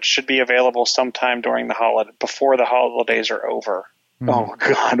 and it should be available sometime during before the holidays are over. Mm-hmm. Oh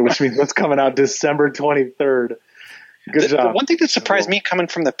God, which means what's coming out December 23rd. Good job. The one thing that surprised me coming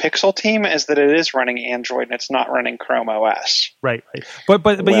from the Pixel team is that it is running Android and it's not running Chrome OS. Right.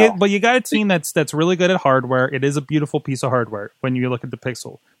 But you got a team that's really good at hardware. It is a beautiful piece of hardware when you look at the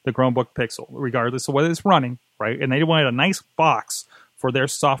Pixel, the Chromebook Pixel, regardless of whether it's running, right? And they wanted a nice box for their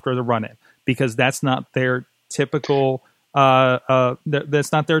software to run in because that's not their typical.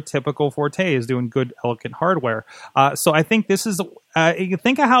 That's not their typical forte, is doing good, elegant hardware. So I think this is. You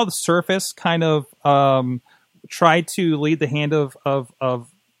think of how the Surface kind of. Tried to lead the hand of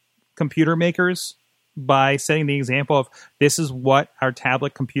computer makers by setting the example of this is what our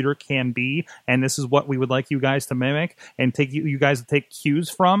tablet computer can be, and this is what we would like you guys to mimic and take you guys to take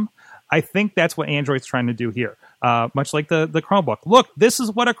cues from. I think that's what Android's trying to do here. Much like the Chromebook. Look, this is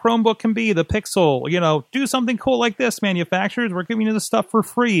what a Chromebook can be. The Pixel, do something cool like this, manufacturers. We're giving you the stuff for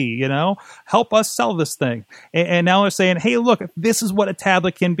free, help us sell this thing. And now they're saying, hey, look, this is what a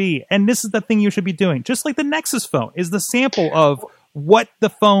tablet can be. And this is the thing you should be doing. Just like the Nexus phone is the sample of what the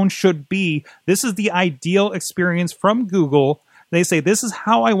phone should be. This is the ideal experience from Google They say, this is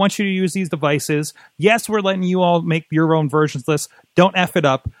how I want you to use these devices. Yes, we're letting you all make your own versions of this. Don't F it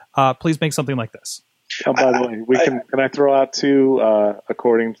up. Please make something like this. Oh, by the way, can I throw out too,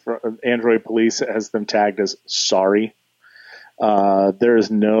 according to Android Police has them tagged as sorry. There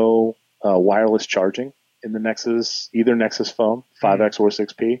is no wireless charging in the Nexus, either Nexus phone, 5X or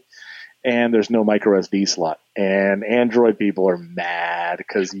 6P, and there's no micro SD slot. And Android people are mad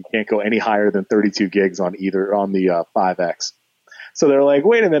because you can't go any higher than 32 gigs on the 5X. So they're like,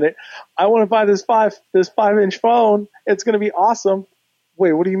 wait a minute, I want to buy this 5-inch phone. It's going to be awesome.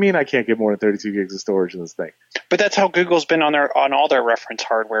 Wait, what do you mean I can't get more than 32 gigs of storage in this thing? But that's how Google's been on all their reference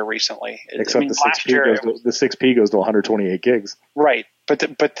hardware recently. Except the 6P goes to 128 gigs. Right, but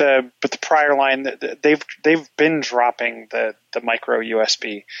the prior line, they've been dropping the micro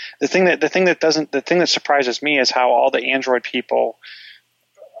USB. The thing that surprises me is how all the Android people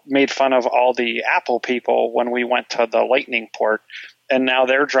made fun of all the Apple people when we went to the Lightning port, and now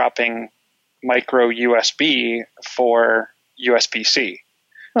they're dropping micro USB for USB-C.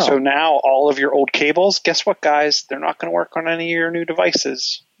 Oh. So now all of your old cables, guess what, guys? They're not going to work on any of your new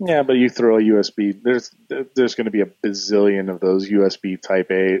devices. Yeah, but you throw a USB. There's going to be a bazillion of those USB Type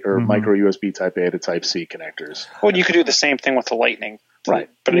A or micro USB Type A to Type C connectors. Well, you could do the same thing with the Lightning, right?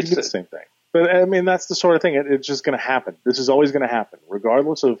 But it's the same thing. But I mean, that's the sort of thing. It's just going to happen. This is always going to happen,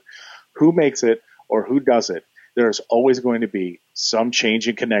 regardless of who makes it or who does it. There's always going to be some change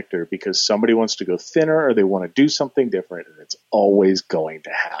in connector because somebody wants to go thinner or they want to do something different, and it's always going to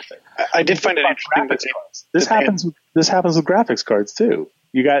happen. I did find it interesting that this happens. This happens with graphics cards too.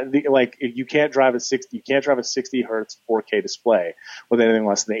 You got you can't drive a 60 hertz 4K display with anything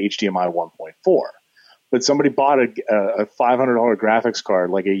less than the HDMI 1.4. But somebody bought a $500 graphics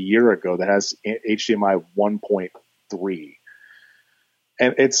card like a year ago that has HDMI 1.3,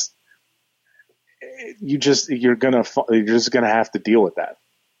 and you're just gonna have to deal with that.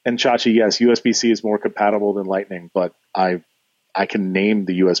 And Chachi, yes, USB-C is more compatible than Lightning, but I can name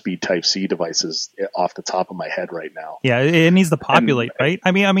the USB Type-C devices off the top of my head right now. Yeah, it needs to populate, right?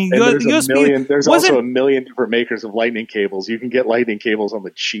 I mean, there's also a million different makers of Lightning cables. You can get Lightning cables on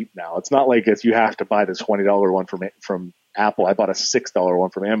the cheap now. It's not like you have to buy this $20 one from Apple. I bought a $6 one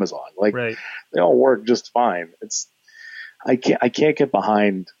from Amazon. Right. They all work just fine. I can't get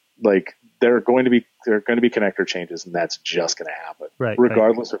behind there are going to be connector changes, and that's just going to happen,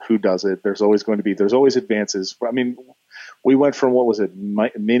 regardless of who does it. There's always advances. I mean, we went from what was it,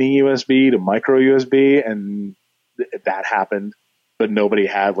 mini USB to micro USB, and that happened. But nobody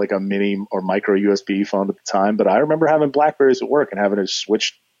had like a mini or micro USB phone at the time. But I remember having Blackberries at work and having to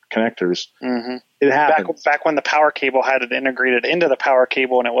switch connectors. Mm-hmm. It happened back when the power cable had it integrated into the power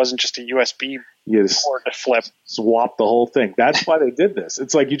cable, and it wasn't just a USB cord to flip. Swap the whole thing. That's why they did this.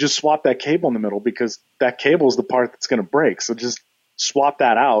 It's like you just swap that cable in the middle because that cable is the part that's going to break. So just swap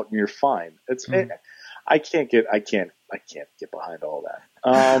that out and you're fine. I can't get behind all that.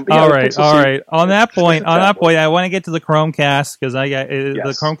 All right. On that point, I want to get to the Chromecast because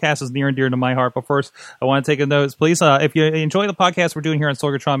the Chromecast is near and dear to my heart. But first, I want to take a note. Please, if you enjoy the podcast we're doing here on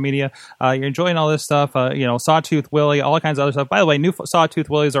Sorgatron Media, you're enjoying all this stuff. Sawtooth Willie, all kinds of other stuff. By the way, new Sawtooth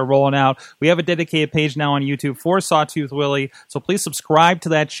Willies are rolling out. We have a dedicated page now on YouTube for Sawtooth Willie, so please subscribe to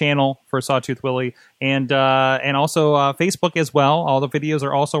that channel for Sawtooth Willie, and also Facebook as well. All the videos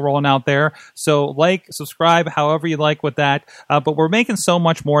are also rolling out there. So subscribe, however you like with that. But we're making so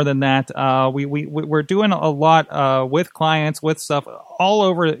much more than that. We're doing a lot with clients, with stuff all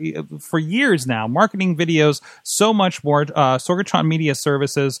over for years now. Marketing videos, so much more. Sorgatron Media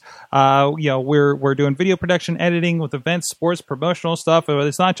Services. We're doing video production, editing with events, sports, promotional stuff.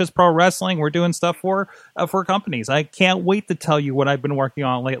 It's not just pro wrestling. We're doing stuff for companies. I can't wait to tell you what I've been working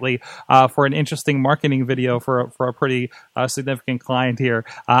on lately for an interesting marketing video for a pretty significant client here.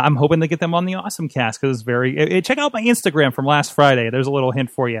 I'm hoping to get them on the AwesomeCast because it's check out my Instagram from last Friday. There's a little hint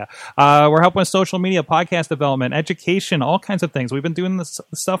for you. We're helping with social media, podcast development, education, all kinds of things. We've been doing this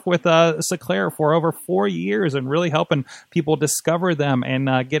stuff with Sinclair for over 4 years and really helping people discover them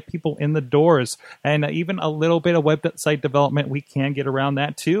and get people in the doors. And even a little bit of website development, we can get around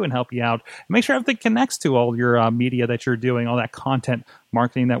that too and help you out. Make sure everything connects to all your media that you're doing, all that content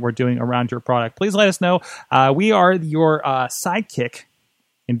marketing that we're doing around your product. Please let us know. We are your sidekick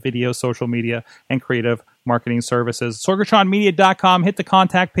in video, social media, and creative marketing services. SorgatronMedia.com. Hit the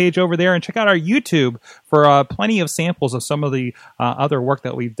contact page over there and check out our YouTube for plenty of samples of some of the other work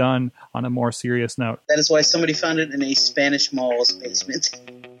that we've done on a more serious note. That is why somebody found it in a Spanish mall's basement.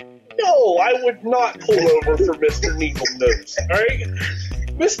 No, I would not pull over for Mr. Needlenose, all right?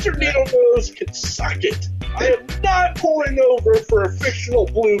 Mr. Needlenose can suck it. I am not pulling over for a fictional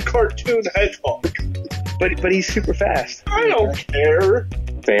blue cartoon hedgehog. but he's super fast. I don't care.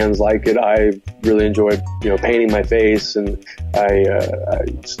 Fans like it. I really enjoy, painting my face, and I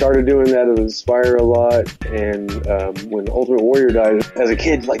started doing that at Aspire a lot. And when Ultimate Warrior died, as a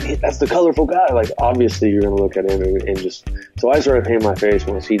kid, like, hey, that's the colorful guy. Like, obviously, you're gonna look at him and just. So I started painting my face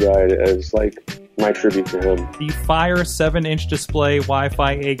once he died as like my tribute to him. The Fire 7-inch display,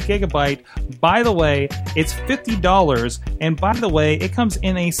 Wi-Fi 8 gigabyte. By the way, it's $50, and by the way, it comes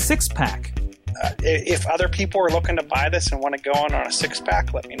in a 6-pack. If other people are looking to buy this and want to go on a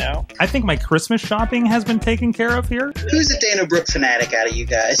 6-pack, let me know. I think my Christmas shopping has been taken care of here. Who's a Dana Brooke fanatic out of you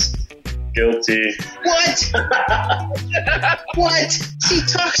guys? Guilty. What? What? She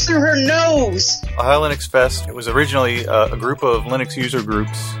talks through her nose. Ohio Linux Fest, it was originally a group of Linux user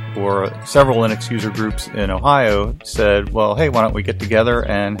groups, or several Linux user groups in Ohio said, well, hey, why don't we get together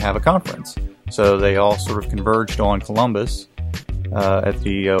and have a conference? So they all sort of converged on Columbus at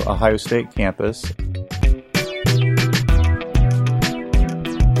the Ohio State campus.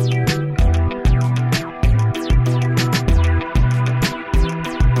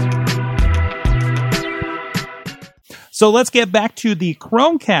 So let's get back to the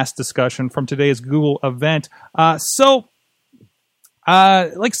Chromecast discussion from today's Google event. I'm a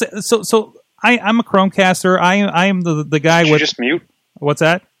Chromecaster. I am the guy Did with. you just mute? What's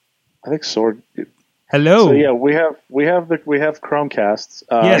that? I think Sword. Hello. So yeah, we have Chromecasts.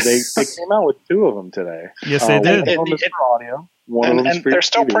 Yes. They came out with 2 of them today. Yes, they did. One of them is for audio. One of them is for they're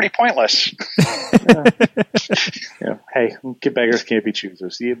still TV. pretty pointless. Yeah. Hey, beggars can't be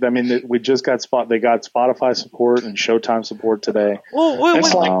choosers. I mean, we just got They got Spotify support and Showtime support today. Wait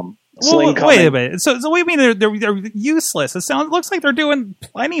a minute. So what do you mean they're useless? It looks like they're doing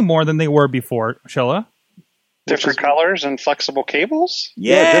plenty more than they were before, Sheila. Different colors and flexible cables?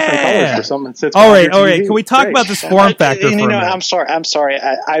 Yeah, different colors for something that sits all behind right. your TV. Can we talk about this form factor for a minute? I'm sorry.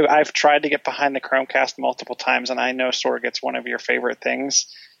 I've tried to get behind the Chromecast multiple times, and I know Sorg, it's one of your favorite things.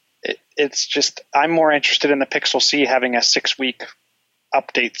 It's just, I'm more interested in the Pixel C having a 6-week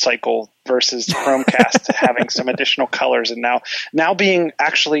update cycle versus Chromecast having some additional colors, and now being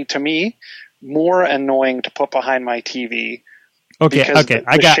actually, to me, more annoying to put behind my TV. Okay.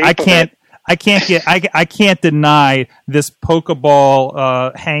 I can't deny this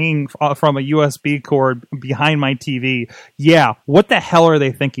Pokeball hanging from a USB cord behind my TV. Yeah, what the hell are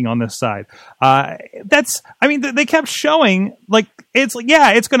they thinking on this side? They kept showing it's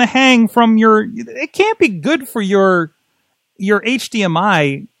going to hang from your. It can't be good for your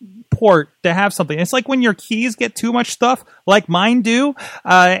HDMI port to have something. It's like when your keys get too much stuff, like mine do,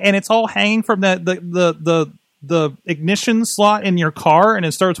 and it's all hanging from the ignition slot in your car, and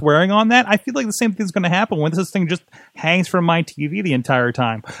it starts wearing on that. I feel like the same thing is going to happen when this thing just hangs from my TV the entire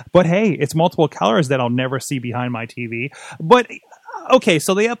time. But hey, it's multiple colors that I'll never see behind my TV. But okay,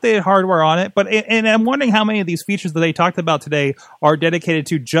 so they updated hardware on it, and I'm wondering how many of these features that they talked about today are dedicated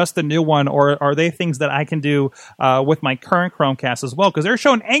to just the new one, or are they things that I can do with my current Chromecast as well? Because they're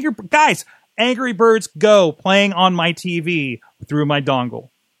showing Angry Birds Go playing on my TV through my dongle.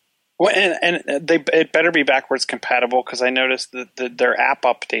 Well, and it better be backwards compatible, because I noticed that their app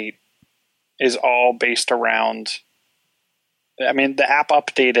update is all based around. I mean, the app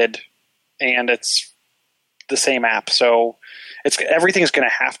updated, and it's the same app, so everything's going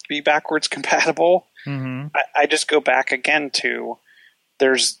to have to be backwards compatible. Mm-hmm. I just go back again to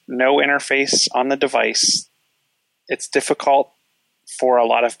there's no interface on the device. It's difficult for a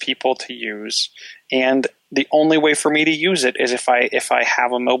lot of people to use, and the only way for me to use it is if I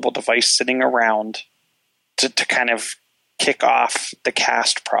have a mobile device sitting around to kind of kick off the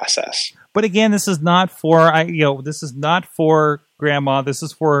cast process. But again, this is not for this is not for grandma. This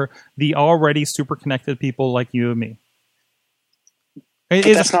is for the already super connected people like you and me.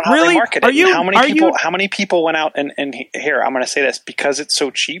 That's not how they market it. How many people went out and here, I'm going to say this because it's so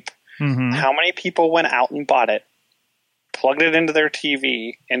cheap. Mm-hmm. How many people went out and bought it, plugged it into their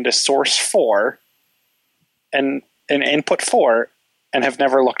TV, into Source 4, and input 4, and have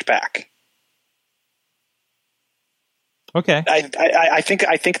never looked back? Okay. I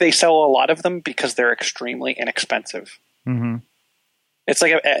think they sell a lot of them because they're extremely inexpensive. Mm-hmm. It's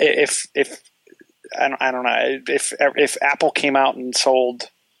like if I don't know if Apple came out and sold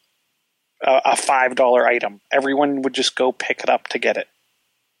a $5 item, everyone would just go pick it up to get it.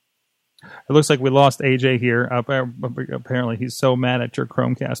 It looks like we lost AJ here. Apparently, he's so mad at your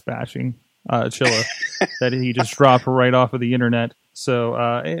Chromecast bashing, Chilla, that he just dropped right off of the internet. So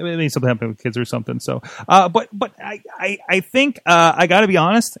it means something happened with kids or something. So, but I think I got to be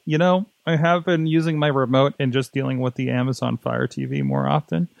honest. I have been using my remote and just dealing with the Amazon Fire TV more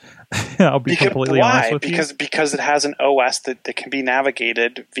often. I'll be completely honest with you. Because it has an OS that can be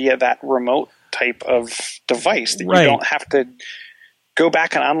navigated via that remote. type of device that Right. you don't have to go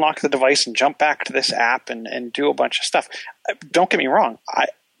back and unlock the device and jump back to this app and do a bunch of stuff. Don't get me wrong.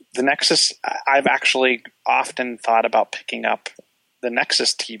 The Nexus, I've actually often thought about picking up the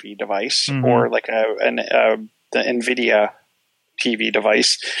Nexus TV device or like the NVIDIA TV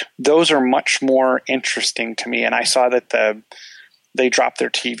device. Those are much more interesting to me. And I saw that they dropped their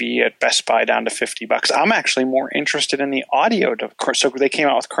TV at Best Buy down to $50. I'm actually more interested in the audio. So they came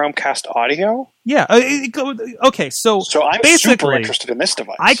out with Chromecast audio. Yeah. Okay. So I'm basically, super interested in this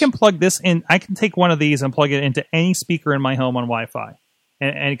device. I can plug this in. I can take one of these and plug it into any speaker in my home on Wi-Fi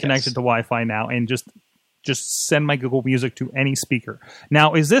and connect it to Wi-Fi now and just send my Google Music to any speaker.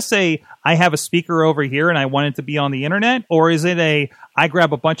 Now, is this I have a speaker over here and I want it to be on the internet, or is it I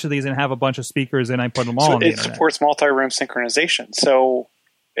grab a bunch of these and have a bunch of speakers and I put them all on the internet? It supports multi-room synchronization. So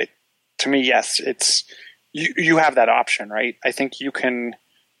to me, yes, it's you have that option, right? I think you can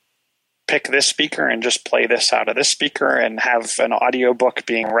pick this speaker and just play this out of this speaker and have an audiobook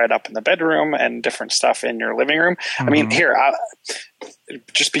being read up in the bedroom and different stuff in your living room. I mean, here,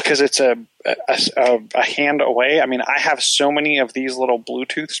 just because it's a hand away, I mean, I have so many of these little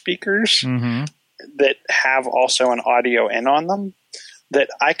Bluetooth speakers that have also an audio in on them that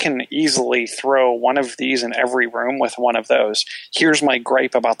I can easily throw one of these in every room with one of those. Here's my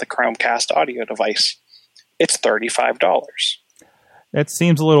gripe about the Chromecast audio device. It's $35. That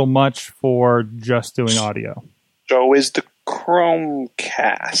seems a little much for just doing audio. So is the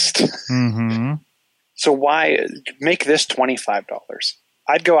Chromecast. So why make this $25?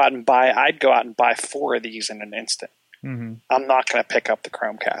 I'd go out and buy 4 of these in an instant. I'm not going to pick up the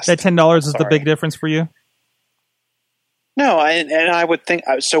Chromecast. That $10 is the big difference for you? No, I would think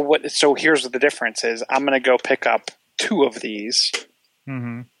so. So here's what the difference is. I'm going to go pick up 2 of these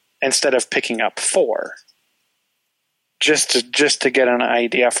instead of picking up 4. Just to get an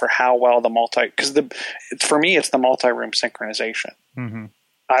idea for how well for me it's the multi-room synchronization.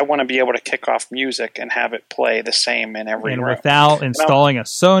 I want to be able to kick off music and have it play the same in every room without installing a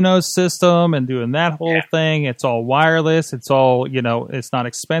Sonos system and doing that whole thing. It's all wireless. It's all it's not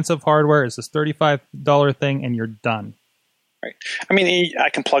expensive hardware. It's this $35 thing, and you're done. Right. I mean,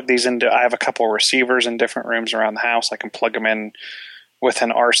 I can plug these into. I have a couple of receivers in different rooms around the house. I can plug them in with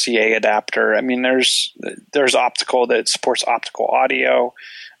an RCA adapter. I mean, there's optical that supports optical audio.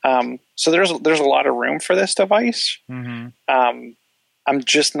 So there's a lot of room for this device. I'm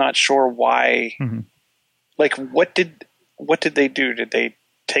just not sure why. Like, what did they do? Did they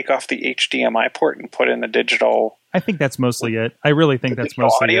take off the HDMI port and put in a digital? I think that's mostly it. I really think that's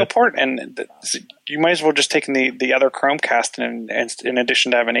mostly audio it. Port, and you might as well just take the other Chromecast and in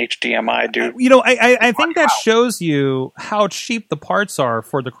addition to have an HDMI, do. I think that shows you how cheap the parts are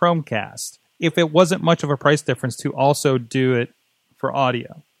for the Chromecast. If it wasn't much of a price difference to also do it for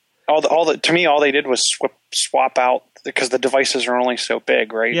audio. To me, all they did was swap out, because the devices are only so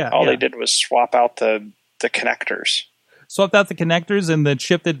big, right? They did was swap out the connectors. Swap out the connectors and the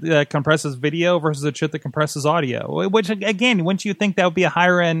chip that compresses video versus the chip that compresses audio. Which, again, wouldn't you think that would be a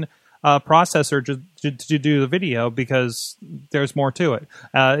higher-end processor to do the video, because there's more to it.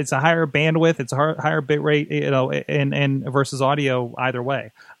 It's a higher bandwidth, it's a higher bit rate, and versus audio either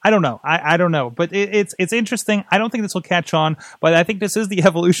way. I don't know. I don't know, but it's interesting. I don't think this will catch on, but I think this is the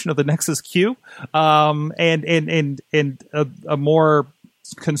evolution of the Nexus Q, and a more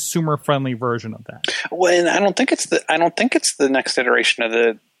consumer friendly version of that. Well, and I don't think it's the next iteration of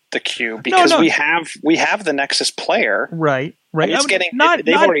the Q, because we have the Nexus player, right. It's getting.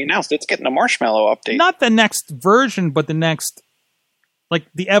 They've already announced it's getting a Marshmallow update. Not the next version, but the next, like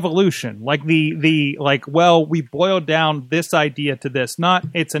the evolution, like the well, we boiled down this idea to this. Not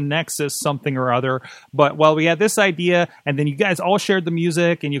it's a Nexus something or other, but we had this idea, and then you guys all shared the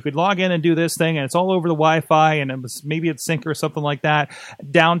music, and you could log in and do this thing, and it's all over the Wi-Fi, and it was maybe it's sync or something like that.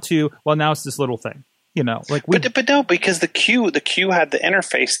 Down to now it's this little thing. But no, because the Q had the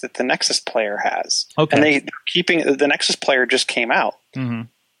interface that the Nexus player has. Okay. And the Nexus player just came out.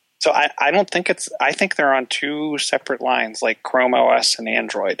 So I don't think I think they're on 2 separate lines, like Chrome OS and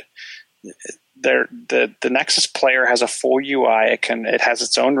Android. The Nexus player has a full UI. It has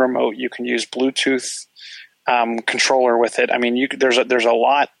its own remote. You can use Bluetooth controller with it. I mean, there's a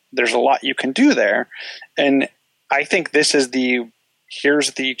lot you can do there, and I think this is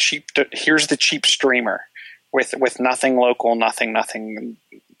here's the cheap streamer with nothing local, nothing,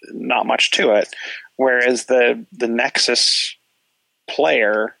 not much to it. Whereas the Nexus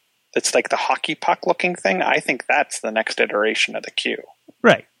player, that's like the hockey puck looking thing, I think that's the next iteration of the Q.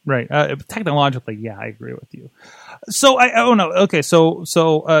 Right. Right. Technologically, yeah, I agree with you. So I don't know. Okay, so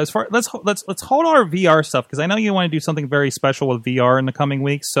as far let's hold our VR stuff because I know you want to do something very special with VR in the coming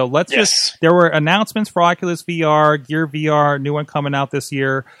weeks. So let's just there were announcements for Oculus VR, Gear VR, new one coming out this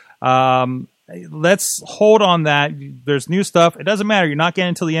year. Let's hold on that. There's new stuff. It doesn't matter. You're not getting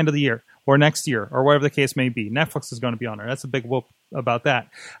until the end of the year or next year or whatever the case may be. Netflix is going to be on there. That's a big whoop about that.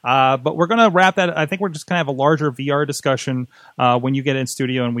 But we're going to wrap that. I think we're just going to have a larger VR discussion when you get in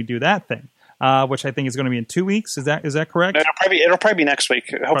studio and we do that thing, which I think is going to be in 2 weeks. Is that correct? It'll probably be next week.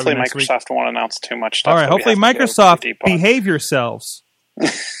 Hopefully Microsoft won't announce too much stuff. All right. Hopefully Microsoft behave yourselves.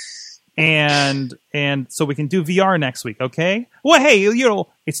 and so we can do VR next week, okay? Well, hey,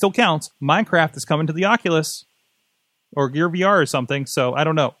 it still counts. Minecraft is coming to the Oculus or Gear VR or something, so I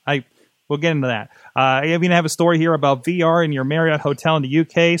don't know. We'll get into that. I even have a story here about VR in your Marriott hotel in the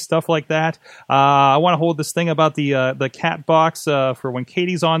UK, stuff like that. I want to hold this thing about the cat box for when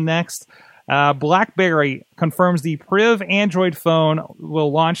Katie's on next. BlackBerry confirms the Priv Android phone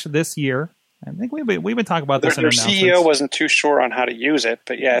will launch this year. I think we've been talking about this. Their CEO wasn't too sure on how to use it,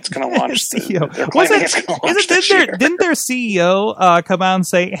 but yeah, it's going to launch. Didn't their CEO come out and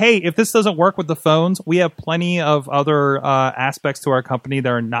say, "Hey, if this doesn't work with the phones, we have plenty of other aspects to our company that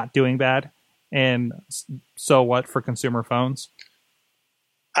are not doing bad, and so what for consumer phones?"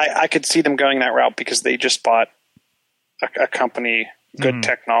 I could see them going that route because they just bought a company. Good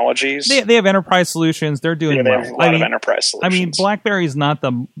technologies. They have enterprise solutions. They're doing well. Have a lot of enterprise solutions. I mean, BlackBerry's not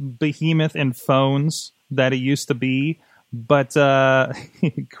the behemoth in phones that it used to be, but I'll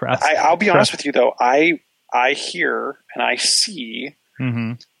be honest with you though. I hear and I see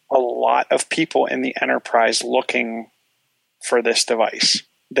a lot of people in the enterprise looking for this device.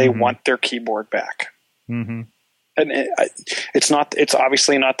 They want their keyboard back. And it's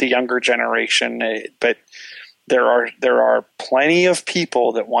obviously not the younger generation, but there are plenty of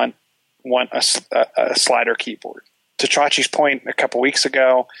people that want a slider keyboard. To Chachi's point a couple weeks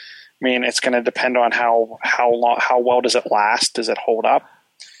ago, I mean, it's going to depend on how well does it last? Does it hold up?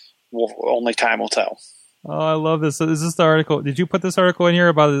 Only time will tell. Oh, I love this. Is this the article? Did you put this article in here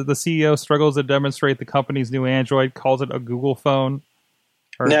about the CEO struggles to demonstrate the company's new Android, calls it a Google phone?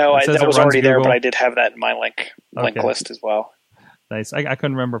 No, that was already there, but I did have that in my link list as well. Nice. I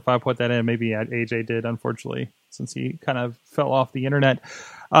couldn't remember if I put that in. Maybe AJ did, unfortunately, since he kind of fell off the internet.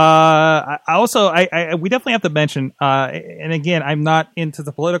 We definitely have to mention, and again, I'm not into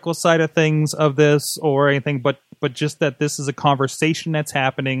the political side of things of this or anything, but just that this is a conversation that's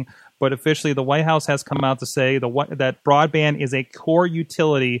happening. But officially, the White House has come out to say that broadband is a core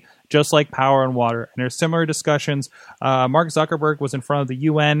utility, just like power and water. And there's similar discussions. Mark Zuckerberg was in front of the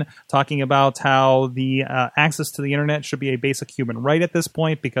UN talking about how the access to the internet should be a basic human right at this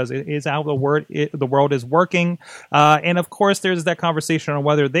point because it is how the world is working. And of course, there's that conversation on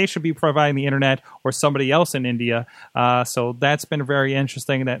whether they should be providing the internet or somebody else in India. So that's been very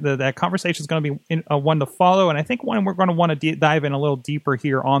interesting. That conversation is going to be one to follow. And I think one we're going to want to dive in a little deeper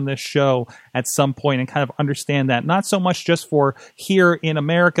here on this show at some point and kind of understand that. Not so much just for here in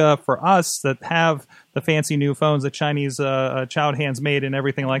America, for us that have the fancy new phones that Chinese child hands made and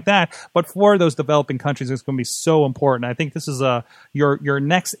everything like that, but for those developing countries, it's going to be so important. I think this is your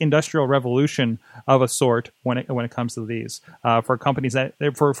next industrial revolution of a sort when it comes to these. For companies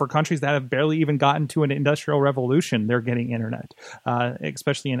for countries that have barely even gotten to an industrial revolution, they're getting internet,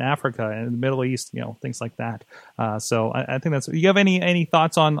 especially in Africa and the Middle East, things like that. So I think that's. You have any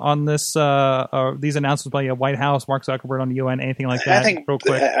thoughts on this? These announcements by the White House, Mark Zuckerberg on the UN, anything like that? Real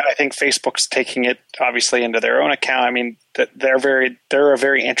quick. I think Facebook's taking it obviously into their own account. I mean, they're a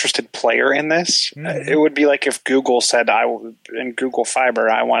very interested player in this. It would be like if Google said, in Google Fiber,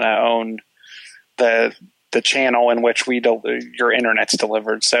 I want to own the channel in which your internet's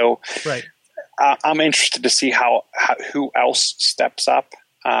delivered. So right. I'm interested to see who else steps up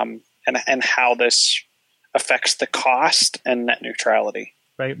and how this affects the cost and net neutrality.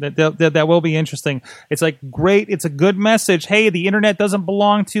 Right, that will be interesting. It's like, great, it's a good message. Hey, the internet doesn't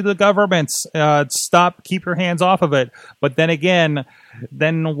belong to the governments. Keep your hands off of it. But then again,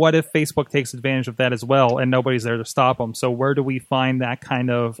 what if Facebook takes advantage of that as well, and nobody's there to stop them? So where do we find that kind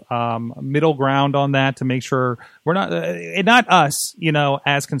of middle ground on that to make sure we're not us,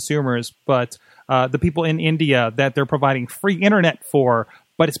 as consumers, but the people in India that they're providing free internet for?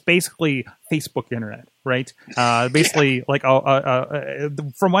 But it's basically Facebook internet, right? Basically, like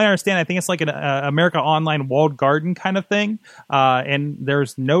from what I understand, I think it's like an America Online walled garden kind of thing, and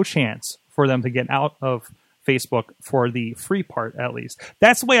there's no chance for them to get out of Facebook for the free part, at least.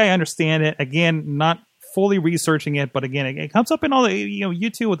 That's the way I understand it. Again, not fully researching it, but again, it comes up in all the, you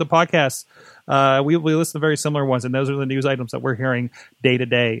too with the podcast we list the very similar ones, and those are the news items that we're hearing day to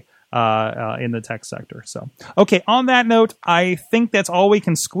day in the tech sector. So, okay, on that note, I think that's all we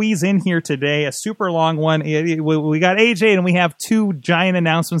can squeeze in here today. A super long one. We got AJ, and we have 2 giant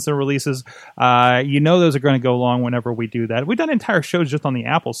announcements and releases. Those are going to go long whenever we do that. We've done entire shows just on the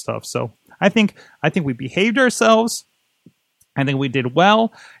Apple stuff, so I think we behaved ourselves. I think we did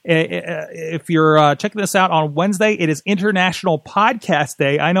well. If you're checking this out on Wednesday, it is International Podcast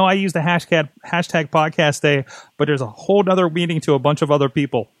Day. I know I used the hashtag Podcast Day, but there's a whole other meeting to a bunch of other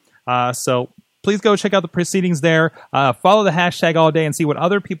people. So please go check out the proceedings there. Follow the hashtag all day and see what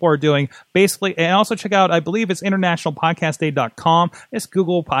other people are doing. Basically, and also check out, I believe it's internationalpodcastday.com. It's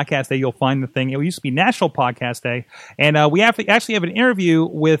Google Podcast Day. You'll find the thing. It used to be National Podcast Day. And we actually have an interview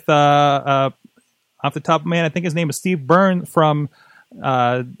with, off the top of my head, I think his name is Steve Byrne from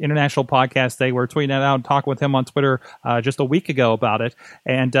International Podcast Day. We're tweeting that out and talking with him on Twitter just a week ago about it.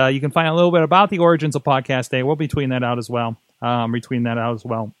 And you can find out a little bit about the origins of Podcast Day. We'll be tweeting that out as well. Retweeting that out as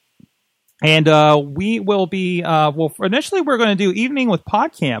well. And we will be, initially we're going to do Evening with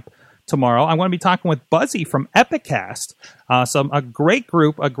PodCamp tomorrow. I'm going to be talking with Buzzy from Epicast, a great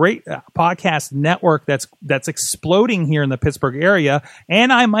group, a great podcast network that's exploding here in the Pittsburgh area.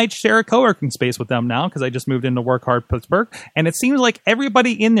 And I might share a co-working space with them now because I just moved into Work Hard Pittsburgh. And it seems like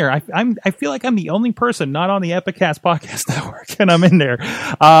everybody in there, I feel like I'm the only person not on the Epicast podcast network, and I'm in there.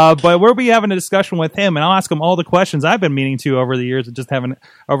 But we'll be having a discussion with him, and I'll ask him all the questions I've been meaning to over the years, and just haven't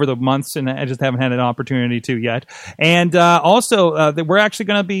over the months, and I just haven't had an opportunity to yet. And also, we're actually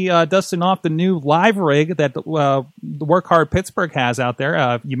going to be dusting off the new live rig that the Work Hard Pittsburgh has out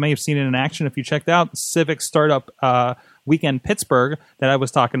there. You may have seen it in action if you checked out Civic Startup Weekend Pittsburgh that I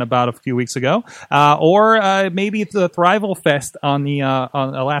was talking about a few weeks ago, or maybe the Thrival Fest on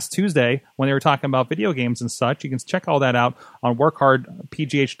last Tuesday when they were talking about video games and such. You can check all that out on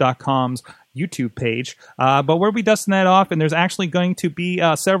WorkHardPGH.com's YouTube page. But we'll be dusting that off, and there's actually going to be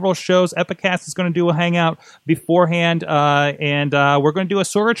several shows. Epicast is going to do a hangout beforehand, and we're going to do a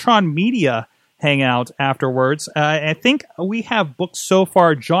Sorgatron Media hangout afterwards. I think we have booked so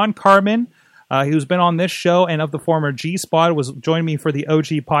far John Carmen, who's been on this show and of the former G-Spot, was joining me for the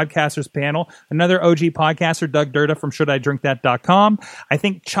OG Podcasters panel. Another OG podcaster, Doug Durda from ShouldIDrinkThat.com. I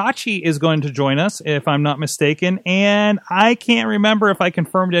think Chachi is going to join us, if I'm not mistaken, and I can't remember if I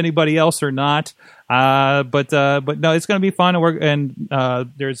confirmed anybody else or not. But no, it's going to be fun. And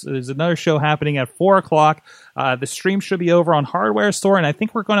there's another show happening at 4:00. The stream should be over on Hardware Store, and I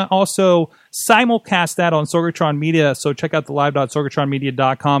think we're going to also simulcast that on Sorgatron Media. So check out the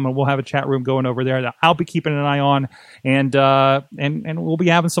live.sorgatronmedia.com, and we'll have a chat room going over there that I'll be keeping an eye on, and we'll be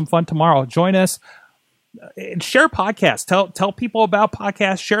having some fun tomorrow. Join us. And share podcasts. Tell people about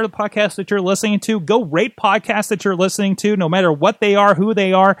podcasts. Share the podcast that you're listening to. Go rate podcasts that you're listening to, no matter what they are, who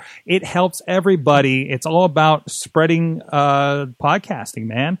they are. It helps everybody. It's all about spreading podcasting,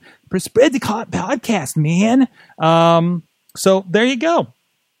 man. Spread the podcast, man. So there you go.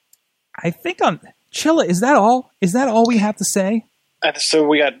 I think on Chilla, is that all? Is that all we have to say? So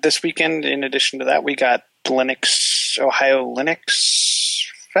we got this weekend. In addition to that, we got Ohio Linux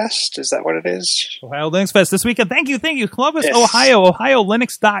Fest. Is that what it is? Ohio Linux Fest this weekend. Thank you. Columbus, yes. Ohio.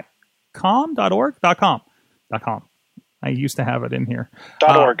 OhioLinux.com. I used to have it in here.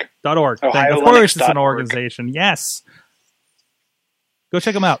 .org. .org. Of course, it's an organization. Yes. Go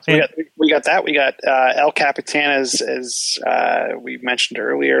check them out. We got that. We got El Capitan, as we mentioned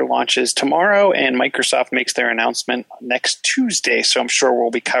earlier, launches tomorrow, and Microsoft makes their announcement next Tuesday. So I'm sure we'll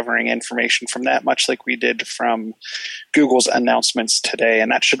be covering information from that, much like we did from Google's announcements today.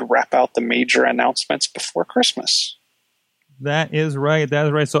 And that should wrap out the major announcements before Christmas. That is right.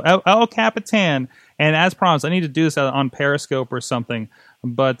 So El Capitan, and as promised, I need to do this on Periscope or something.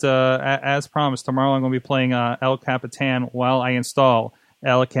 But as promised, tomorrow I'm going to be playing El Capitan while I install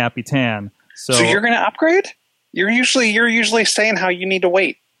El Capitan. So you're going to upgrade? You're usually saying how you need to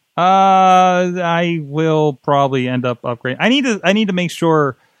wait. I will probably end up upgrading. I need to make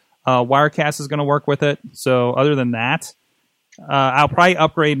sure Wirecast is going to work with it. So other than that, I'll probably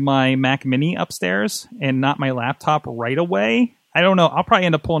upgrade my Mac Mini upstairs and not my laptop right away. I don't know. I'll probably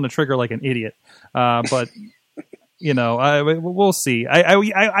end up pulling the trigger like an idiot. But we'll see.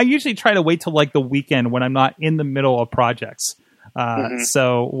 I usually try to wait till like the weekend when I'm not in the middle of projects.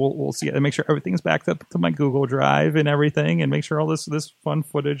 So we'll see. I make sure everything's backed up to my Google Drive and everything, and make sure all this fun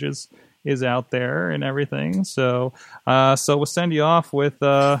footage is out there and everything. So we'll send you off with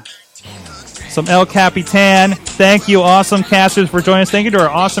some El Capitan. Thank you, awesome casters, for joining us. Thank you to our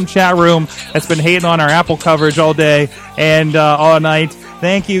awesome chat room that's been hating on our Apple coverage all day and all night.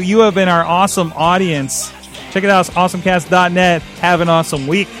 Thank you. You have been our awesome audience. Check it out. It's awesomecast.net. Have an awesome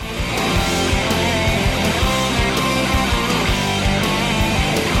week.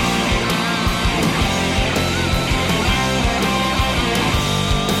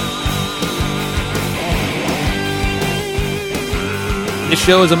 This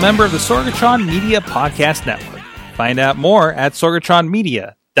show is a member of the Sorgatron Media Podcast Network. Find out more at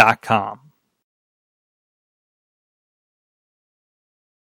sorgatronmedia.com.